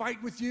picking a fight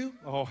with you.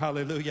 Oh,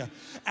 hallelujah.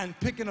 And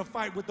picking a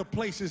fight with the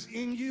places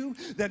in you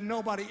that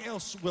nobody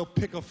else will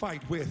pick a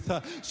fight with.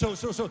 So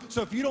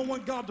if you don't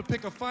want God to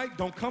pick a fight,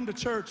 don't come to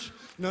church.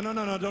 No.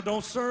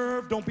 Don't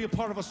serve. Don't be a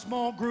part of a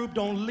small group.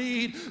 Don't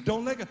lead.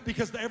 Don't let,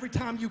 because every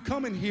time you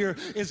come in here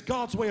is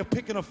God's way of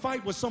picking a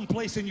fight with some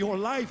place in your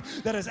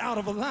life that is out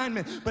of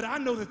alignment. But I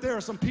know that there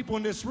are some people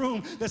in this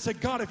room that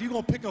said, God, if you're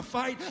going to pick a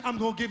fight, I'm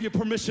going to give you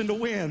permission to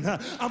win.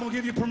 I'm going to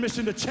give you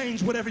permission to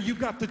change whatever you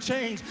got to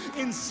change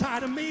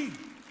inside of me.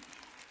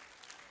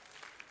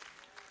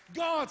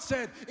 God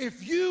said,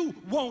 if you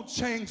won't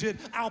change it,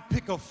 I'll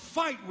pick a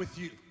fight with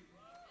you.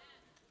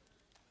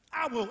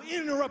 I will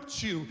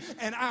interrupt you,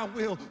 and I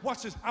will,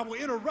 watch this, I will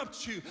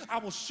interrupt you. I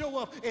will show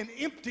up and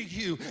empty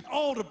you,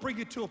 all to bring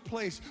you to a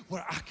place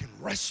where I can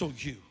wrestle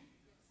you.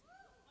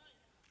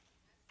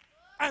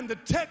 And the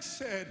text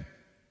said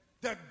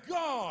that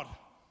God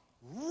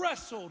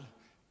wrestled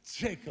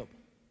Jacob.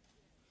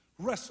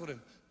 Wrestled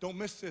him. Don't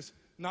miss this.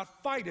 Not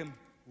fight him,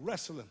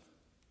 wrestle him.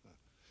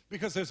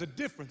 Because there's a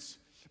difference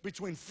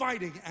between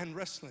fighting and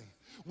wrestling.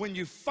 When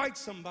you fight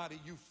somebody,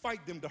 you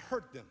fight them to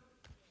hurt them.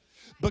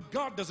 But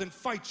God doesn't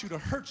fight you to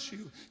hurt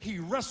you. He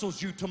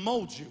wrestles you to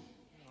mold you.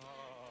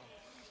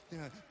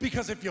 Yeah.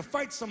 Because if you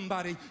fight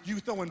somebody, you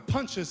throw in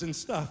punches and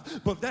stuff.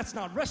 But that's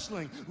not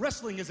wrestling.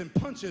 Wrestling isn't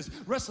punches.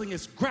 Wrestling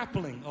is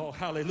grappling. Oh,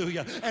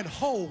 hallelujah. And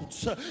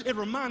holds. It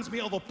reminds me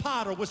of a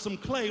potter with some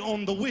clay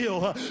on the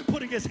wheel,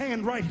 putting his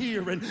hand right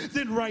here and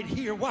then right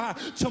here. Why?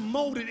 To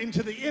mold it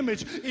into the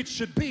image it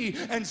should be.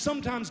 And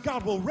sometimes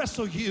God will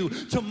wrestle you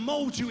to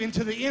mold you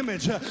into the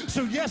image.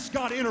 So yes,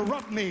 God,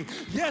 interrupt me.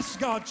 Yes,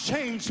 God,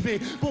 change me.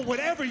 But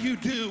whatever you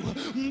do,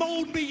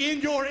 mold me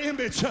in your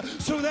image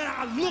so that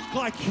I look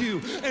like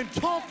you and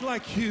talk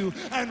like you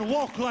and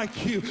walk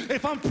like you.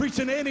 If I'm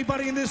preaching to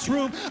anybody in this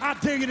room, I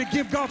dare you to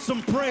give God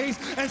some praise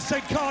and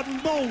say, God,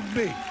 mold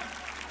me.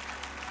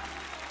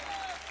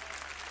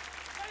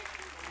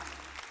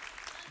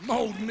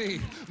 Mold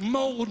me,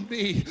 mold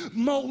me,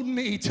 mold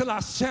me till I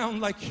sound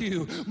like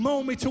you.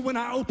 Mold me till when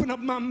I open up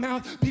my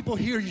mouth, people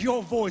hear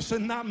your voice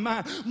and not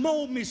mine.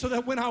 Mold me so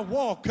that when I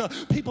walk,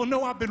 people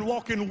know I've been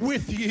walking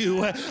with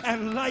you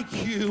and like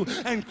you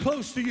and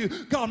close to you.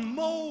 God,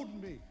 mold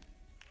me.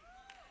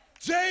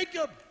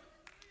 Jacob,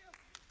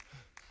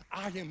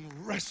 I am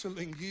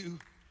wrestling you.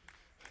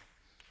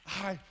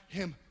 I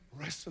am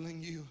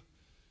wrestling you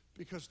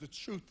because the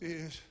truth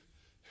is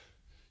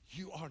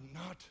you are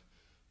not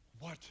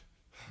what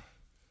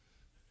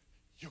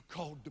you're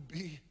called to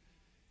be.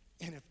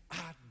 And if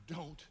I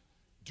don't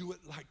do it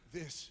like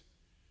this,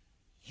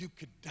 you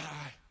could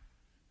die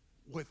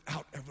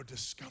without ever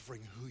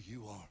discovering who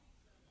you are.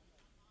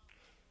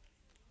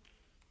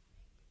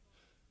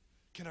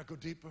 Can I go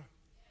deeper?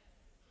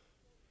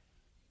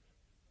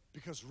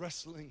 Because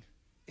wrestling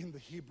in the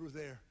Hebrew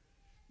there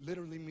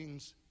literally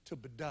means to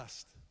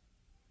bedust.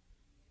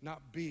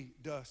 Not be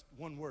dust,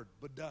 one word,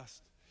 bedust.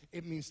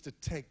 It means to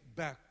take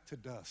back to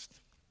dust.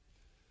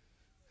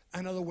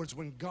 In other words,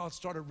 when God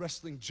started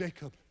wrestling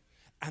Jacob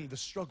and the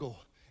struggle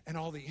and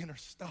all the inner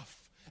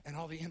stuff and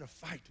all the inner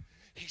fight,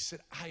 he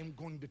said, I am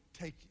going to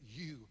take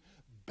you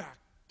back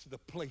to the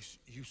place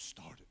you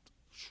started.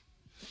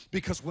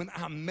 Because when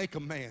I make a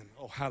man,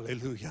 oh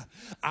hallelujah,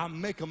 I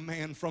make a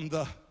man from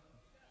the,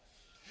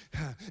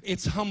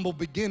 it's humble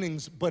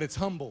beginnings, but it's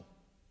humble.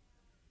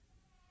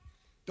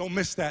 Don't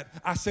miss that.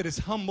 I said it's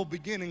humble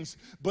beginnings,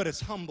 but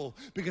it's humble.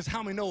 Because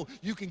how many know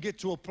you can get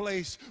to a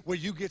place where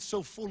you get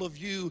so full of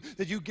you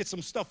that you get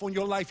some stuff on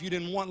your life you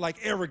didn't want, like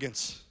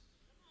arrogance.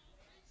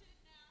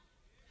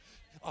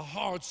 A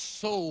hard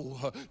soul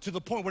to the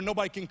point where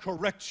nobody can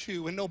correct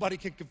you and nobody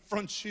can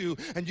confront you,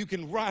 and you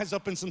can rise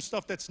up in some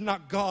stuff that's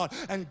not God,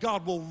 and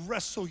God will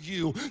wrestle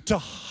you to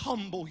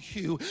humble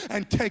you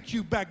and take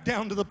you back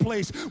down to the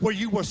place where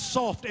you were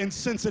soft and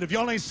sensitive.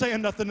 Y'all ain't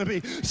saying nothing to me.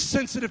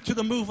 Sensitive to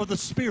the move of the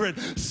Spirit,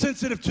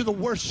 sensitive to the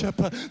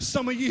worship.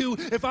 Some of you,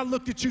 if I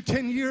looked at you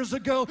 10 years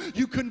ago,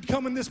 you couldn't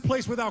come in this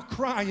place without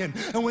crying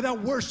and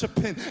without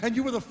worshiping, and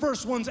you were the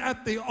first ones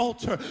at the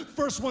altar,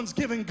 first ones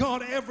giving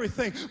God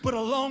everything. But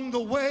along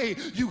the way,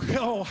 you,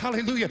 oh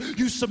hallelujah,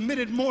 you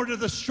submitted more to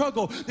the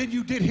struggle than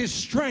you did his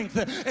strength.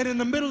 And in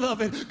the middle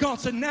of it, God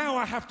said, now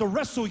I have to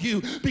wrestle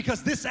you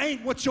because this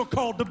ain't what you're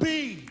called to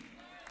be.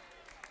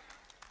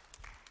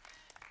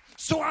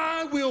 So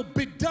I will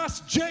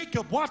bedust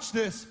Jacob, watch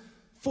this,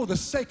 for the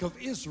sake of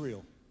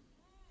Israel.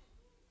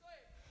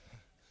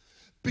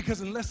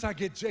 Because unless I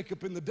get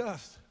Jacob in the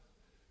dust,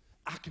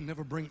 I can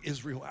never bring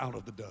Israel out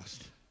of the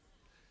dust.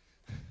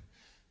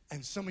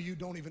 And some of you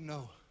don't even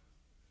know.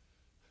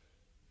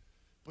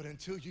 But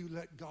until you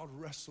let God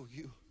wrestle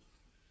you,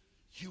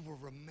 you will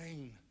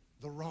remain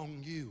the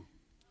wrong you.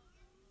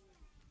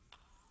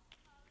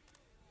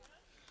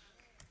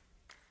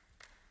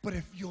 But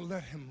if you'll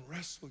let him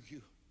wrestle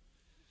you,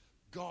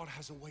 God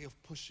has a way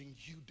of pushing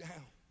you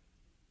down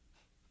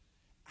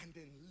and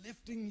then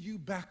lifting you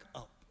back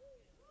up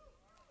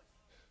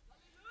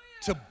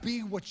to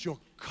be what you're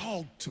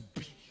called to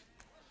be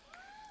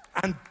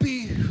and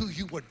be who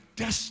you were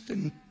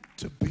destined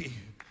to be.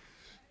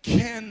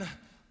 can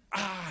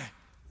I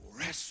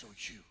wrestle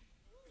you?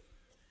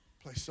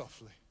 Play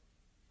softly.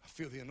 I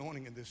feel the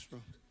anointing in this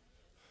room.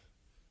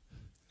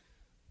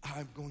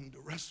 I'm going to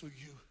wrestle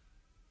you.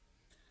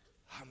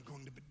 I'm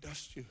going to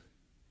dust you.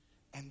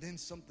 And then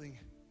something,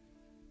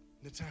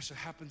 Natasha,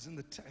 happens in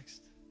the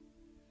text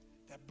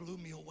that blew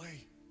me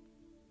away.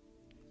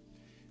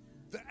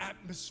 The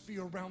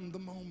atmosphere around the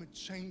moment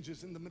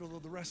changes in the middle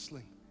of the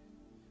wrestling.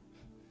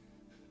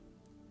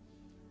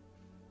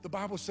 The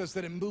Bible says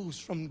that it moves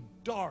from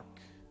dark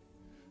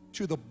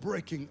to the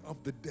breaking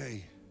of the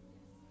day.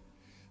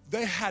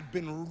 They had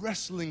been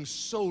wrestling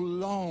so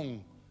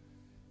long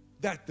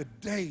that the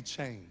day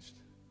changed.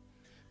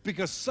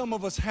 Because some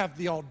of us have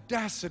the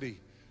audacity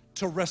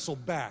to wrestle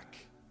back.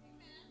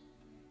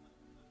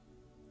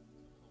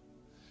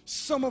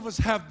 Some of us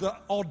have the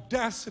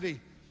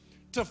audacity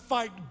to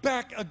fight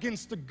back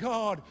against a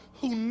God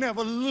who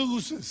never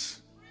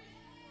loses.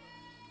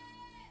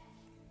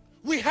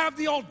 We have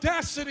the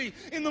audacity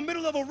in the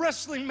middle of a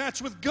wrestling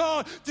match with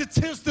God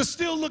to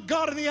still look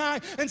God in the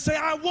eye and say,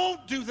 I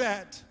won't do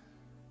that.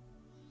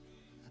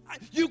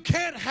 You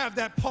can't have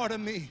that part of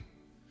me.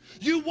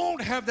 You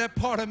won't have that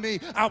part of me.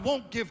 I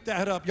won't give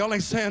that up. Y'all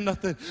ain't saying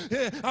nothing.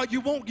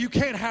 You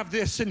can't have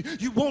this, and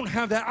you won't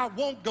have that. I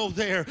won't go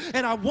there,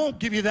 and I won't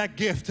give you that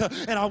gift,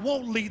 and I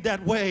won't lead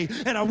that way,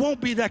 and I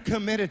won't be that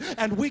committed.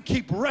 And we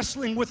keep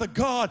wrestling with a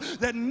God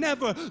that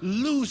never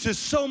loses,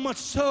 so much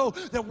so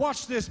that,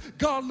 watch this,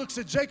 God looks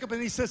at Jacob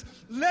and he says,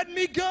 let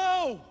me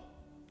go,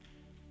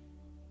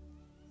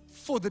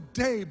 for the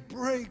day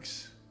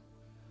breaks.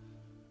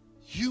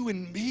 You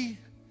and me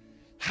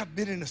have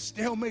been in a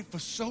stalemate for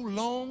so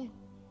long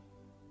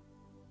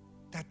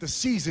that the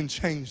season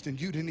changed and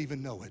you didn't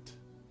even know it.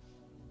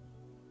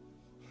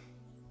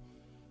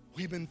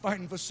 We've been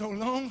fighting for so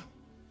long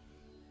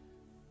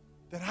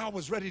that I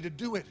was ready to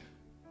do it.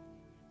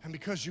 And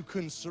because you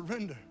couldn't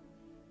surrender,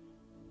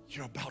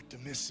 you're about to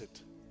miss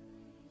it.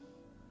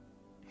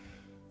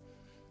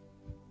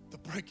 The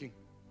breaking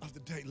of the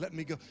day. Let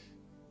me go.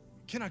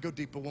 Can I go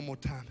deeper one more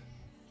time?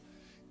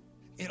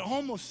 It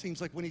almost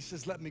seems like when he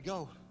says, let me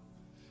go,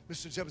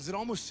 Mr. Jeffers, it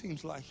almost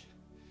seems like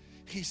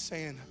he's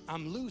saying,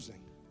 I'm losing.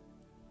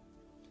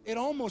 It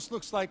almost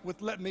looks like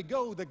with let me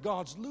go that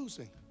God's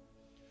losing.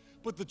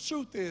 But the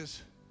truth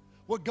is,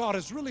 what God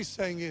is really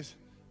saying is,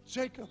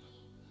 Jacob,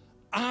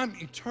 I'm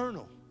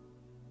eternal.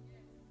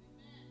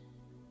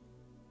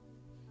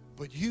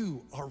 But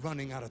you are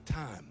running out of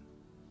time.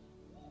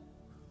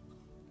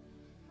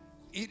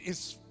 It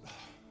is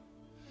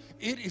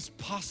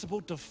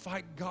possible to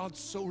fight God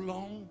so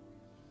long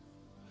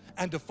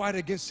and to fight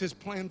against his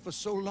plan for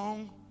so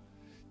long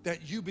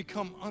that you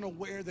become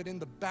unaware that in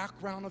the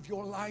background of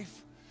your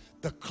life,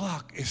 the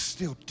clock is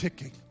still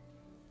ticking.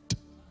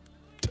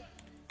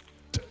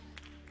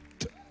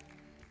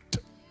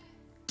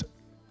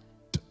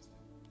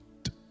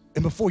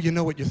 And before you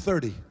know it, you're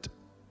 30.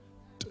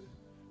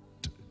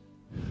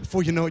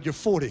 Before you know it, you're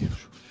 40.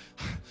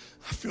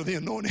 I feel the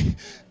anointing.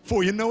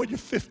 Before you know it, you're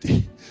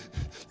 50.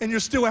 And you're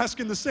still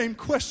asking the same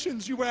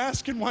questions you were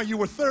asking while you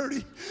were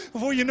 30.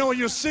 Before you know it,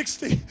 you're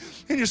 60.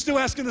 And you're still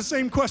asking the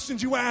same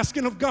questions you were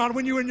asking of God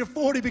when you were in your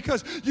 40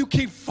 because you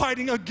keep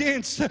fighting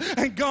against.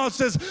 And God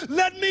says,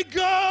 let me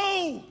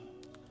go.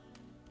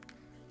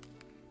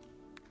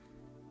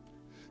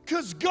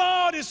 Because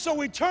God is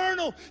so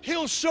eternal,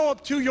 he'll show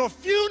up to your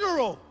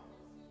funeral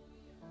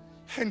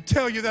and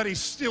tell you that he's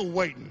still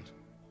waiting.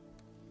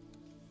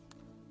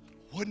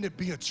 Wouldn't it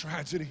be a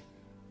tragedy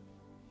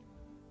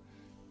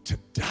to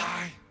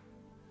die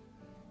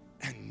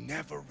and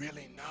never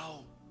really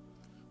know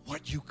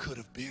what you could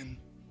have been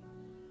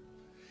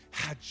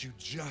had you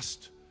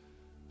just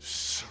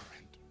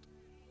surrendered?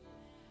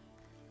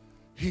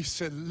 He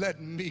said,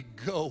 let me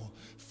go,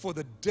 for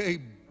the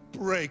day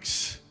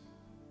breaks.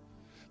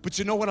 But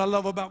you know what I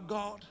love about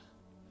God?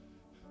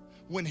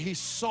 When he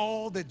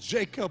saw that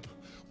Jacob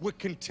would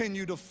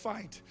continue to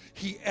fight,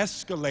 he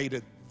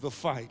escalated the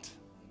fight.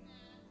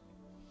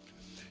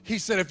 He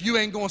said, if you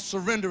ain't gonna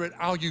surrender it,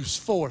 I'll use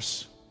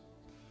force.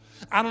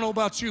 I don't know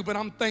about you, but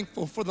I'm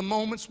thankful for the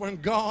moments when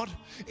God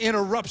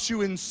interrupts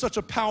you in such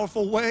a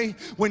powerful way,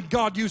 when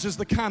God uses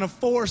the kind of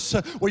force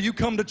where you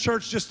come to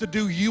church just to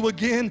do you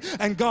again,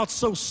 and God's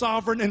so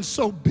sovereign and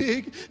so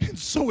big and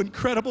so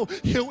incredible,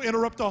 he'll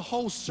interrupt a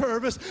whole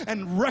service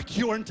and wreck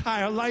your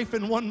entire life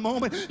in one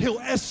moment. He'll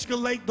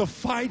escalate the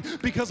fight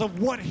because of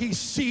what he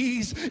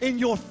sees in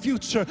your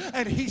future.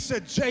 And he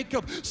said,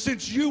 Jacob,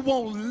 since you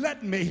won't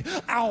let me,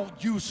 I'll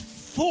use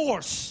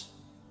force.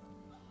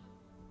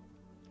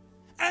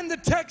 And the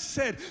text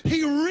said,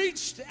 he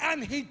reached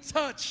and he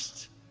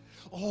touched.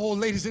 Oh,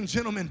 ladies and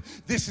gentlemen,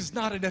 this is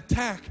not an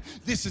attack.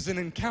 This is an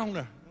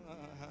encounter.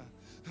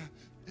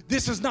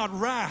 This is not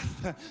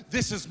wrath.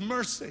 This is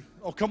mercy.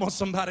 Oh, come on,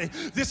 somebody.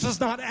 This is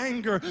not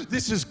anger.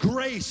 This is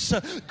grace.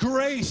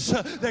 Grace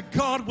that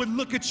God would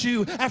look at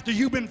you after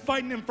you've been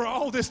fighting Him for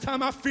all this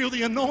time. I feel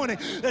the anointing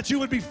that you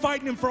would be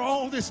fighting Him for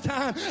all this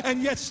time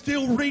and yet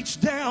still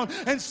reach down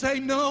and say,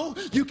 no,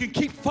 you can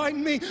keep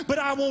fighting me, but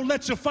I won't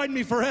let you fight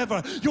me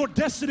forever. Your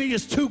destiny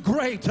is too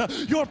great.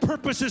 Your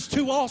purpose is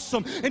too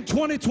awesome. In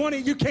 2020,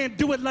 you can't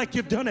do it like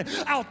you've done it.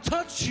 I'll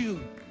touch you.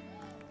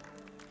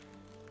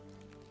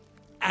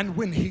 And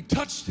when He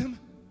touched him,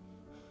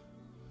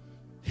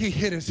 he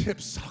hit his hip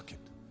socket.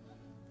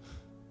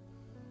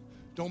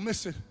 Don't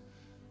miss it.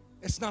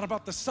 It's not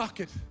about the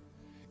socket.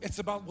 It's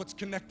about what's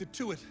connected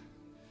to it.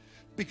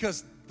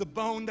 Because the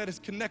bone that is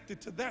connected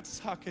to that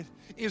socket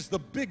is the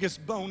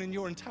biggest bone in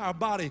your entire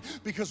body.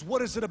 Because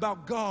what is it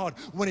about God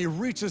when He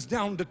reaches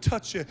down to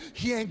touch you?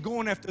 He ain't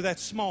going after that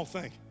small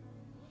thing.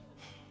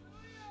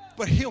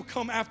 But He'll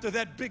come after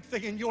that big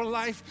thing in your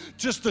life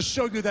just to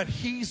show you that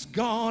He's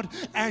God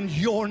and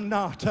you're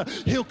not.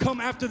 He'll come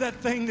after that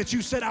thing that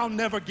you said, I'll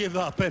never give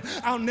up and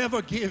I'll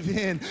never give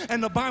in.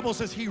 And the Bible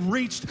says He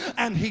reached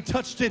and He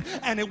touched it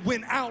and it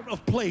went out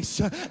of place,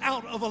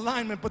 out of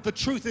alignment. But the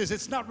truth is,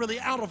 it's not really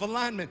out of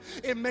alignment.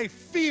 It may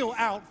feel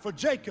out for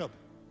Jacob,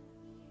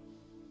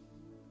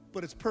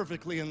 but it's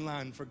perfectly in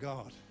line for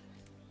God.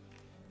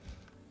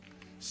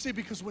 See,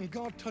 because when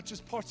God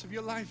touches parts of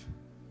your life,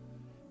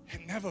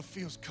 it never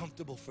feels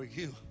comfortable for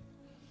you.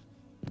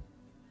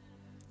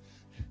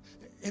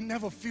 It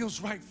never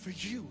feels right for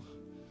you.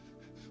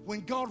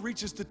 When God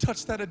reaches to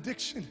touch that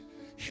addiction,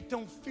 it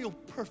don't feel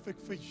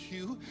perfect for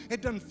you.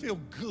 It doesn't feel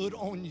good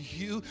on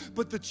you.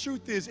 But the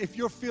truth is, if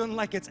you're feeling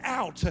like it's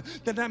out,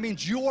 then that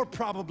means you're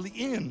probably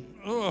in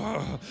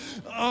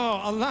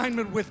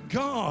alignment with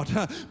God.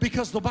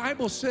 Because the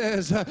Bible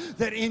says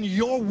that in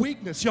your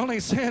weakness, y'all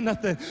ain't saying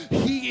nothing,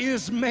 He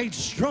is made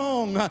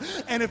strong.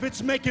 And if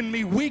it's making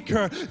me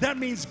weaker, that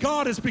means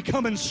God is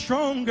becoming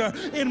stronger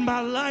in my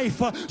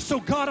life. So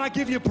God, I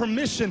give you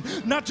permission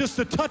not just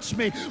to touch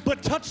me,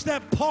 but touch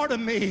that part of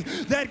me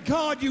that,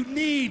 God, you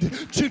need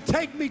to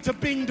take me to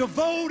being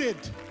devoted.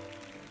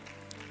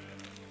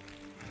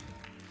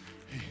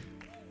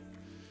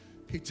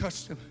 He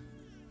touched him.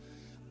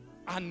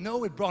 I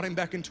know it brought him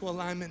back into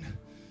alignment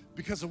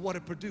because of what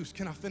it produced.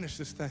 Can I finish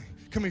this thing?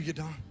 Come here, you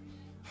Don.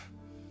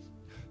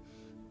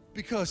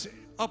 Because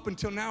up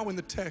until now in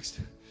the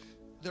text,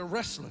 they're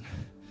wrestling.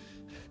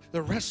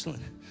 They're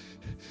wrestling.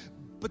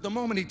 But the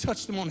moment he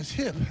touched him on his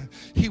hip,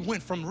 he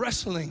went from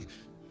wrestling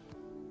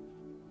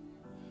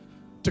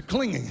to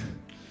clinging.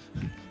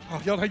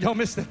 Oh, y'all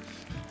missed it.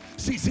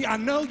 See, I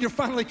know you're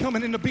finally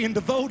coming into being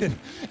devoted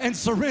and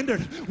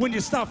surrendered when you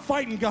stop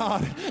fighting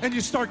God and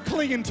you start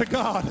clinging to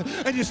God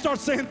and you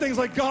start saying things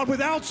like, God,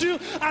 without you,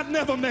 I'd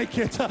never make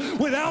it.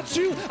 Without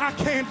you, I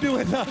can't do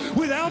it.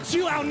 Without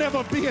you, I'll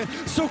never be it.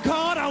 So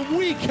God, I'm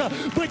weak,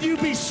 but you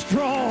be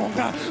strong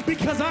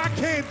because I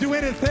can't do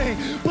anything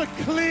but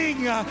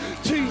cling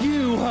to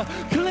you.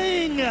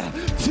 Cling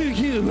to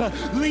you.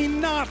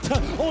 Lean not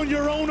on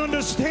your own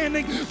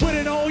understanding, but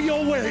in all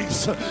your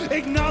ways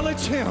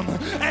acknowledge Him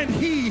and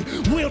He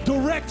will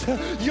direct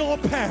your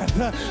path.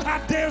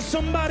 I dare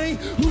somebody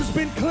who's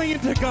been clinging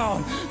to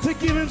God to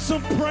give Him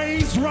some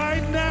praise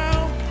right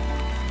now.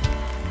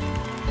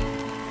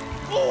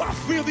 Oh, I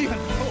feel the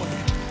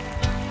anointing.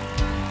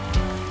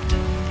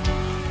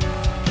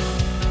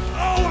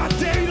 Oh, I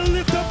dare you to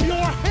lift up your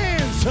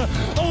hands,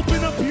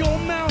 open up your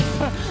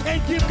mouth,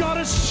 and give God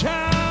a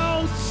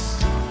shout.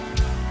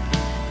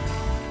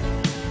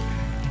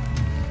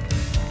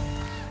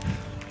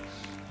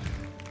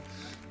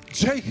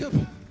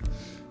 Jacob,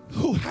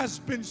 who has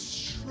been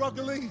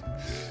struggling,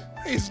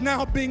 is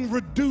now being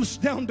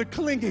reduced down to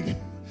clinging.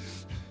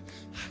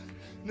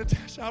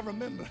 Natasha, I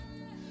remember.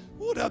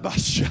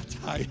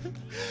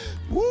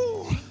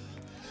 Woo.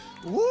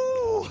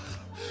 Woo.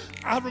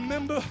 I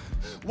remember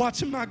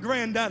watching my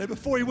granddaddy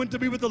before he went to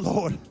be with the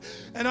Lord.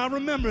 And I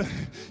remember,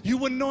 you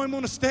wouldn't know him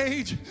on the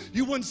stage,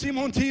 you wouldn't see him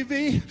on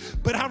TV,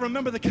 but I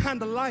remember the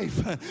kind of life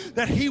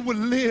that he would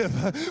live,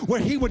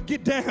 where he would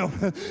get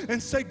down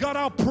and say, God,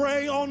 I'll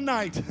pray all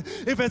night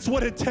if it's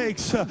what it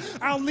takes.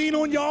 I'll lean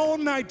on you all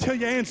night till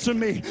you answer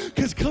me.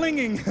 Because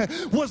clinging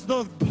was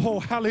the,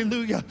 oh,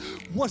 hallelujah,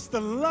 was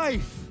the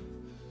life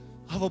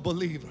of a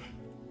believer.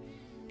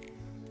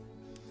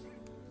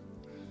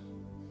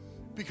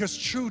 Because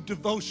true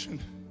devotion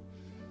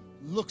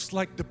looks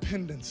like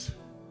dependence.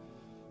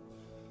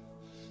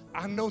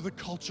 I know the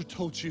culture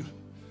told you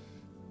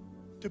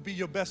to be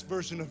your best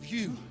version of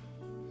you,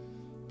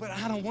 but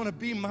I don't want to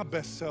be my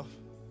best self,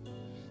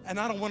 and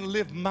I don't want to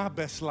live my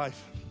best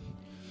life.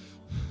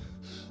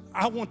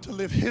 I want to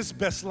live His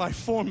best life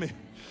for me.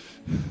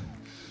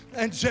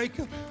 And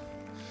Jacob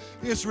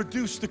is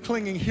reduced to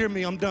clinging. Hear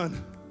me, I'm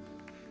done.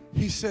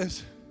 He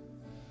says,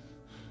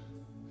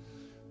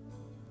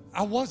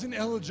 I wasn't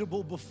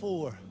eligible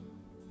before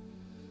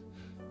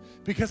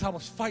because I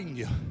was fighting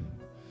you.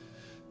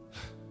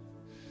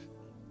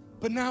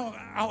 But now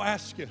I'll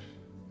ask you,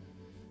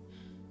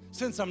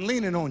 since I'm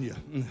leaning on you,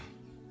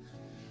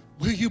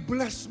 will you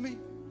bless me?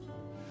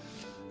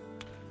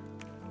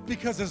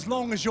 Because as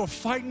long as you're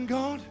fighting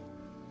God,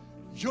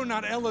 you're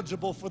not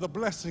eligible for the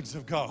blessings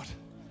of God.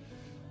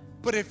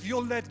 But if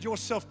you'll let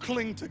yourself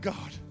cling to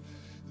God,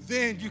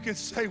 then you can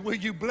say, will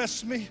you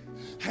bless me?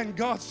 And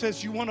God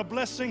says, you want a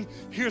blessing?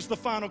 Here's the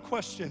final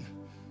question.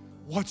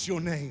 What's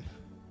your name?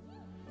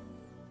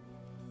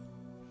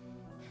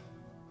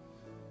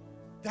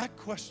 That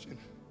question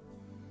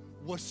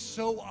was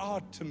so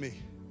odd to me.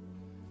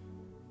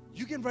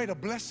 You getting ready to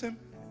bless him,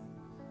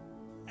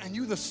 and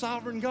you the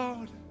sovereign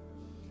God,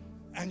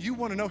 and you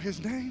want to know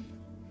his name?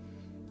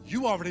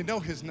 You already know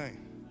his name.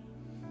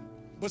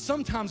 But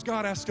sometimes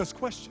God asks us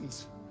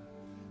questions,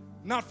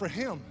 not for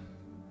him,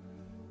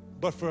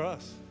 but for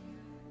us.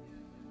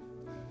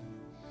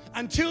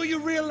 Until you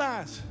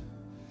realize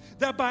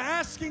that by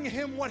asking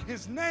him what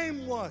his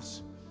name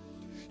was,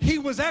 he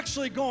was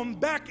actually going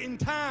back in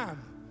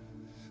time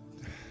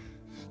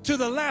to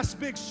the last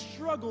big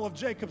struggle of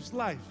Jacob's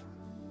life.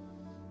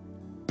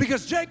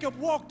 Because Jacob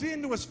walked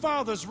into his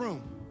father's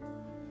room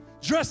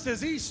dressed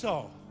as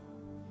Esau,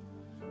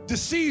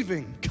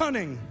 deceiving,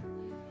 cunning,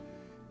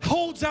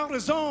 holds out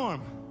his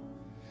arm,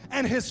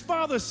 and his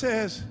father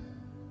says,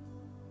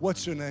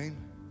 what's your name?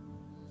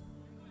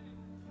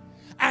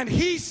 And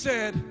he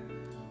said,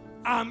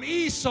 I'm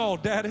Esau,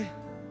 Daddy.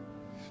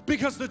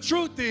 Because the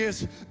truth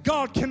is,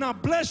 God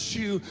cannot bless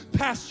you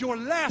past your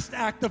last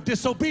act of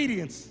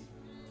disobedience.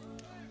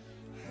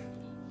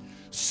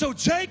 So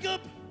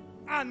Jacob,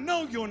 I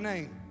know your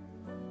name,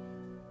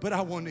 but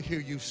I want to hear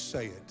you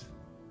say it.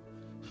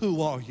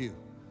 Who are you?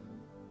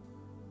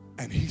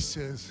 And he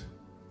says,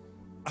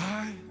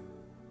 I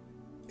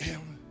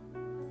am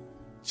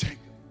Jacob.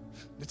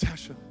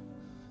 Natasha,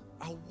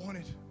 I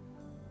wanted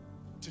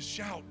to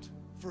shout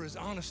for his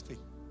honesty,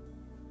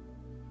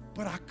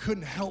 but I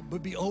couldn't help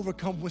but be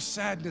overcome with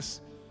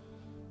sadness.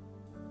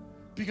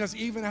 Because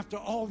even after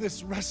all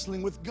this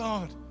wrestling with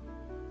God,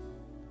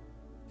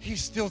 he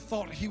still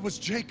thought he was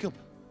Jacob.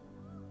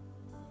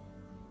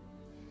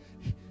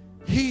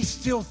 He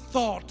still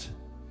thought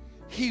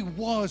he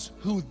was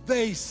who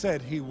they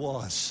said he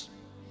was.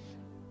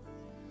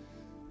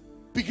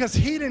 Because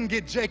he didn't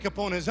get Jacob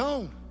on his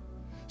own.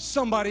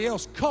 Somebody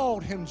else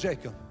called him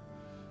Jacob.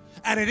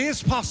 And it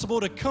is possible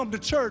to come to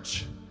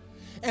church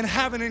and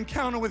have an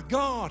encounter with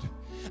God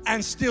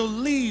and still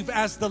leave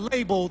as the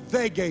label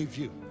they gave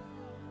you.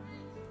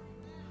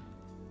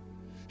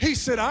 He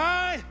said,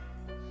 I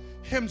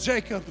am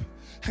Jacob.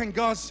 And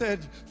God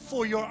said,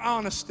 for your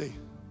honesty,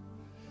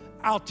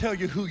 I'll tell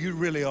you who you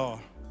really are.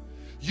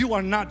 You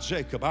are not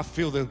Jacob. I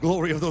feel the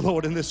glory of the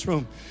Lord in this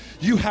room.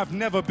 You have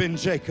never been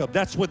Jacob.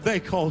 That's what they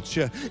called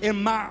you.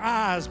 In my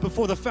eyes,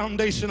 before the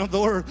foundation of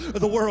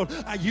the world,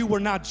 you were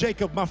not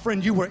Jacob, my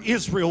friend. You were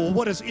Israel.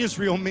 What does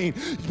Israel mean?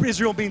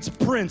 Israel means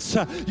prince.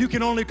 You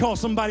can only call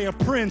somebody a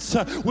prince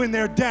when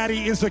their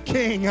daddy is a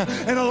king.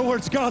 In other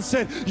words, God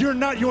said, you're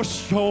not your,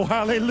 oh,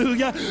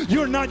 hallelujah.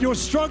 You're not your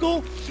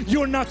struggle.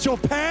 You're not your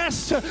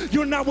past.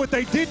 You're not what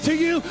they did to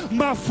you.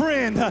 My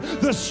friend,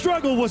 the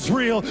struggle was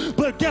real.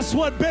 But guess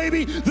what,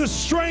 baby? The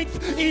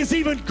strength is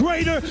even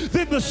greater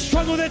than the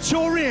struggle that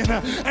you're in.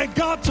 And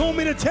God told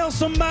me to tell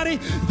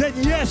somebody that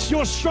yes,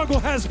 your struggle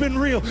has been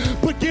real.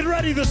 But get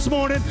ready this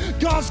morning.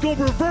 God's going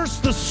to reverse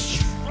the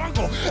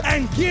struggle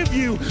and give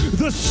you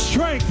the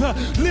strength.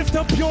 Lift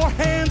up your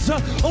hands,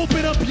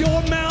 open up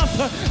your mouth,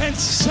 and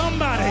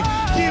somebody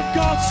give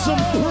God some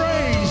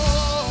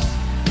praise.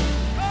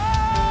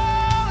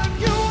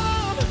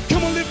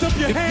 Come on, lift up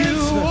your hands. If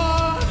you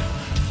want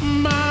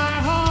my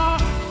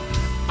heart,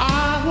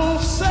 I will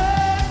say.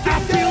 I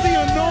feel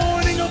the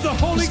anointing of the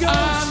Holy Ghost.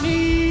 I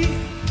need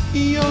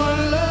your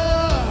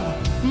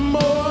love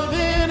more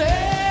than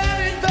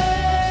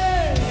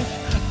anything.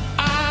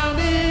 I'm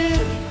in,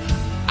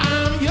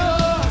 I'm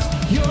yours.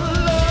 Your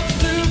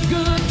love's too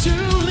good to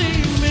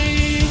leave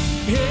me.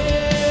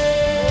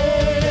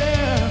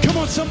 Yeah. Come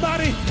on,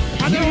 somebody.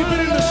 I know you've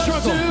been in the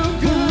struggle.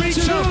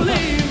 Reach up,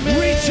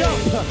 reach up,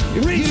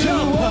 reach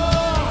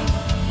up.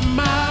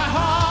 My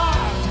heart,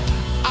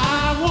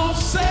 I won't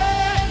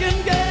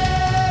second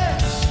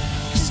guess,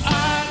 'cause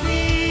I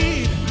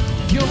need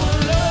your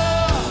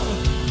love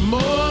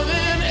more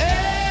than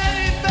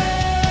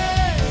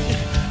anything.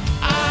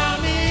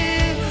 I'm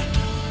in,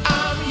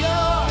 I'm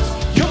yours.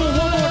 Come on,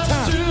 one more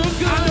time.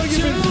 I know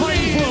you've been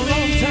praying for a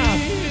long time,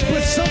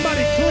 but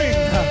somebody cling.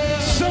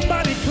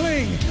 Somebody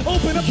cling.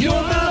 Open up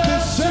your mouth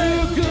and say,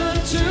 too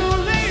good to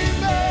leave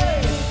me.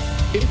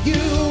 If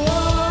you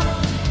want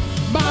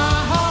my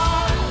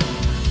heart,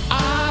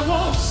 I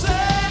won't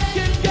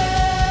second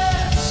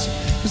guess,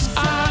 'cause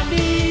I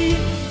need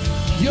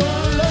your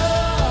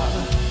love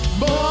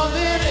more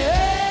than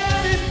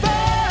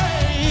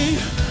anything.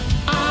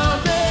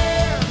 I'm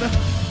in,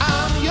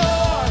 I'm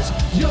yours.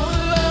 Your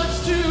love's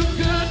too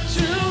good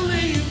to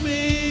leave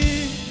me.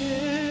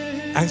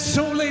 and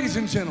so, ladies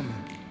and gentlemen,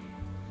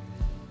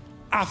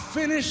 I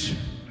finish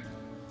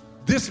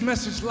this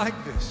message like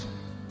this.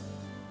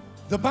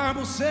 The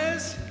Bible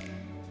says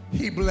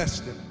he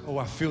blessed him. Oh,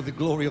 I feel the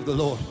glory of the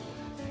Lord.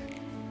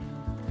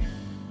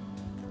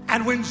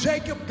 And when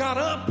Jacob got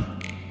up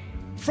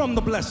from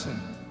the blessing,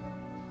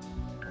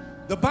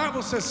 The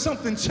Bible says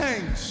something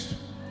changed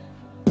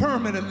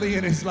permanently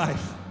in his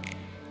life.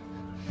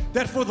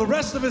 That for the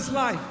rest of his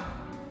life,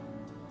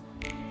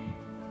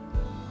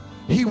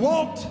 he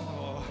walked,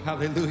 oh,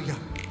 hallelujah,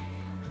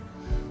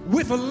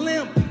 with a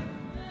limp.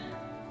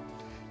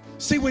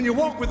 See, when you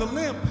walk with a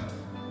limp,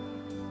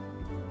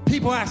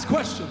 people ask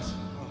questions.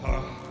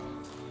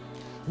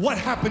 What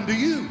happened to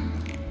you?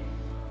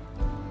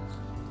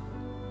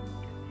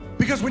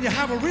 Because when you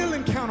have a real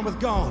encounter with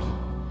God,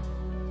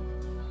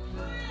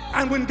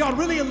 and when God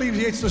really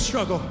alleviates the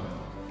struggle,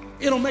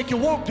 it'll make you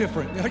walk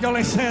different. Y'all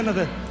ain't saying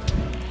nothing.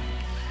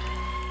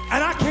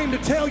 And I came to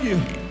tell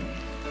you,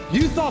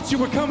 you thought you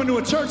were coming to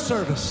a church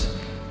service,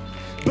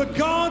 but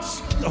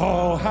God's,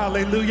 oh,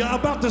 hallelujah,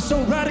 about to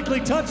so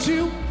radically touch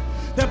you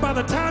that by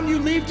the time you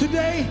leave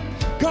today,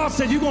 God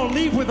said you're going to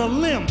leave with a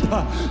limp.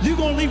 You're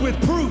going to leave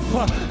with proof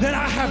that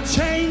I have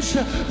changed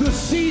the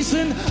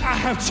season. I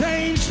have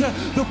changed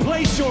the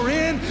place you're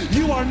in.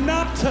 You are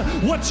not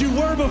what you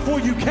were before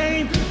you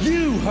came.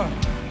 You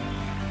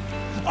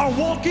are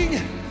walking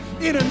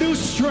in a new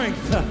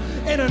strength,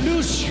 in a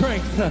new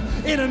strength,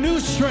 in a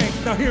new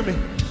strength. Now hear me.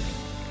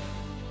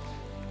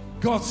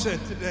 God said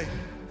today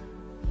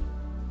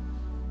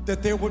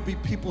that there would be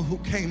people who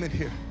came in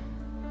here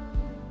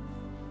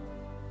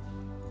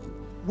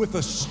with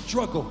a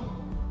struggle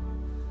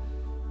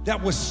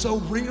that was so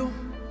real,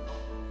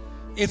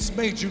 it's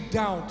made you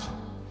doubt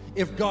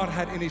if God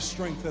had any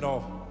strength at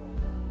all.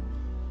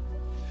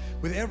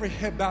 With every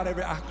head bowed,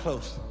 every eye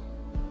closed,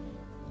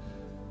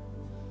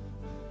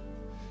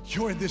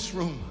 you're in this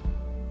room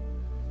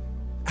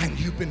and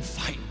you've been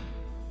fighting.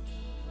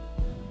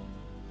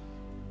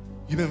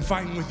 You've been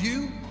fighting with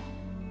you.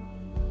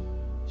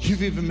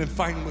 You've even been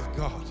fighting with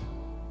God.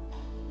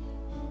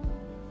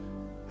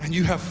 And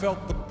you have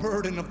felt the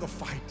burden of the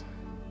fight,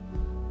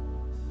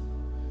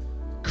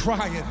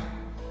 crying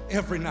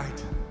every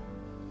night,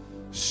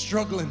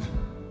 struggling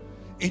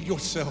in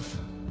yourself.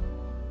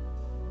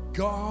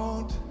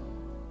 God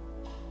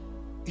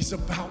is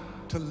about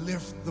to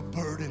lift the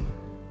burden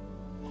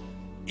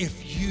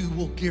if you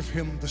will give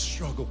him the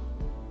struggle.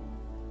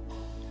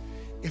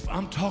 If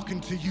I'm talking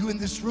to you in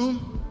this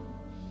room,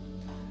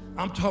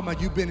 I'm talking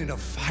about you've been in a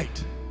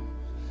fight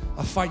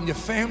in your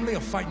family, a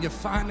fight in your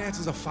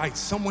finances, a fight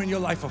somewhere in your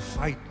life, a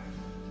fight,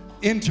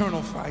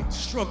 internal fight,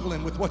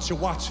 struggling with what you're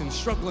watching,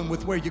 struggling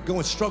with where you're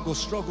going, struggle,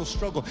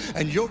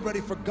 and you're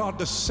ready for God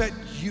to set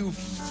you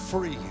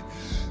free.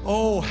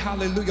 Oh,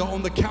 hallelujah.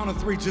 On the count of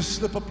three, just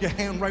slip up your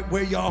hand right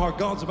where you are.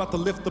 God's about to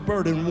lift the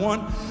burden. 1,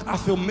 I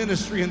feel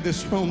ministry in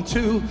this room.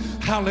 2,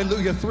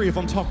 hallelujah. 3, if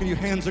I'm talking to you,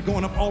 hands are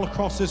going up all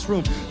across this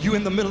room. You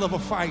in the middle of a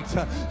fight.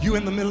 You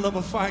in the middle of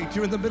a fight.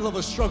 You're in the middle of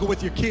a struggle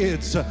with your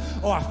kids.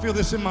 Oh, I feel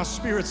this in my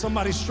spirit.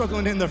 Somebody's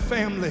struggling in their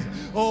family.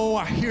 Oh,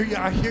 I hear you.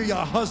 I hear you.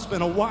 A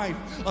husband, a wife,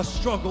 a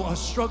struggle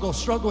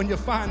in your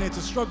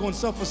finances, struggle in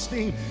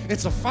self-esteem.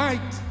 It's a fight.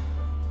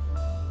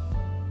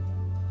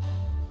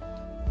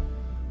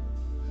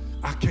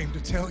 I came to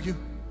tell you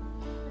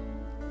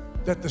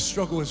that the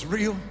struggle is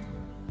real,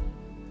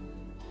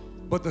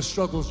 but the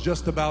struggle's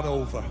just about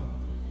over.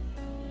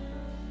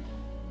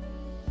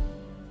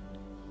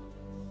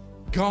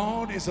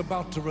 God is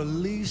about to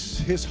release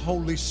his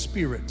Holy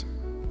Spirit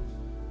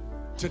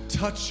to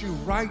touch you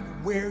right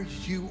where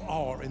you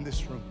are in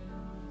this room.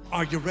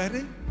 Are you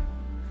ready?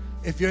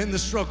 If you're in the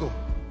struggle,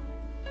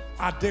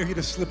 I dare you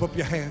to slip up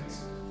your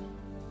hands.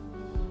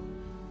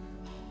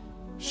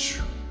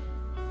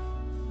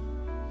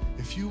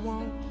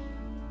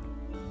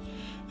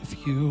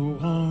 If you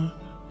want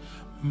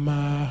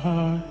my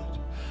heart,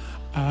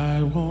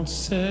 I won't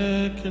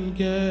second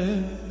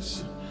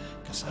guess,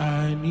 'cause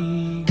I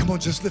need. Come on,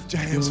 just lift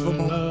your hands for a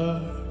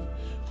moment.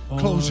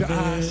 Close your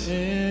eyes.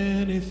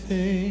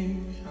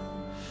 Anything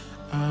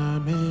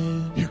I'm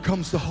in. Here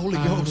comes the Holy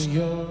Ghost.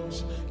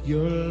 Yours.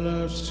 Your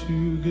love's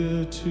too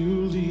good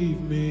to leave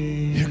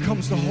me. Here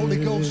comes the Holy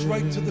Ghost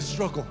right to the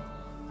struggle.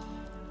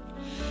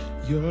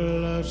 Your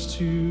love's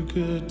too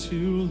good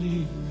to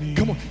leave me.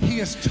 Come on,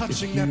 he is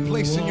touching that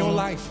place in your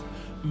life.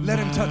 Let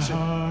him touch it.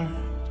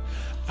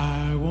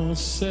 I won't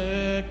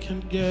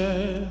second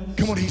guess.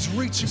 Come on, he's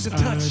reaching to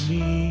touch.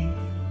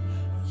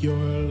 Your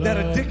love, that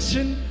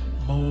addiction,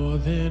 more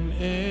than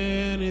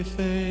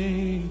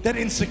anything. That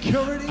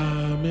insecurity.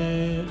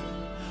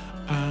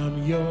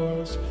 I'm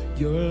yours.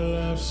 Your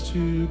love's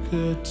too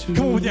good to.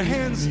 Come on, with your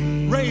hands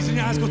raised and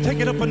your eyes, go take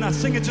it up and now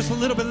sing it just a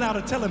little bit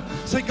louder. Tell him,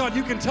 say, God,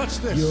 you can touch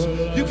this.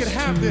 You can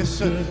have this.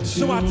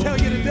 So I tell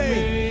you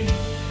today,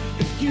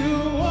 if you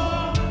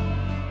want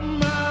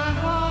my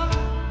heart,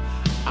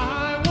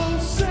 I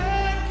won't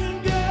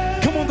second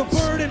guess. Come on, the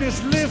burden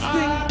is lifting.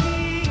 I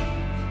need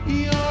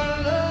your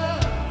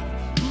love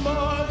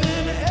more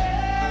than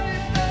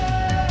anything.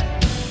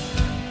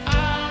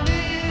 I'm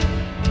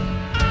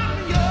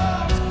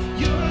yours.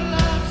 Your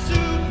love's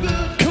too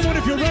good. Come on,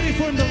 if you're ready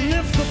for him to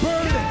lift the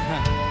burden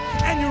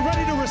and you're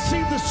ready to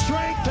receive the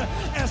strength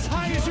as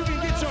high as you can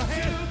get your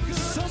hand,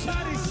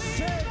 somebody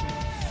say.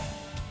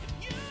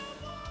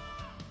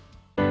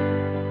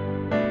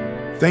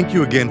 Thank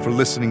you again for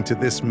listening to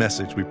this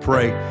message. We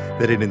pray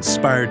that it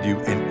inspired you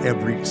in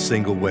every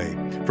single way.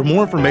 For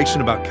more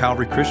information about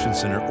Calvary Christian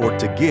Center or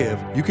to give,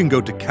 you can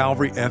go to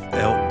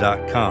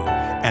calvaryfl.com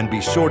and be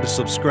sure to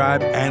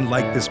subscribe and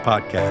like this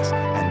podcast.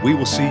 And we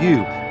will see you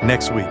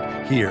next week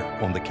here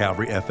on the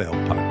Calvary FL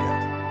podcast.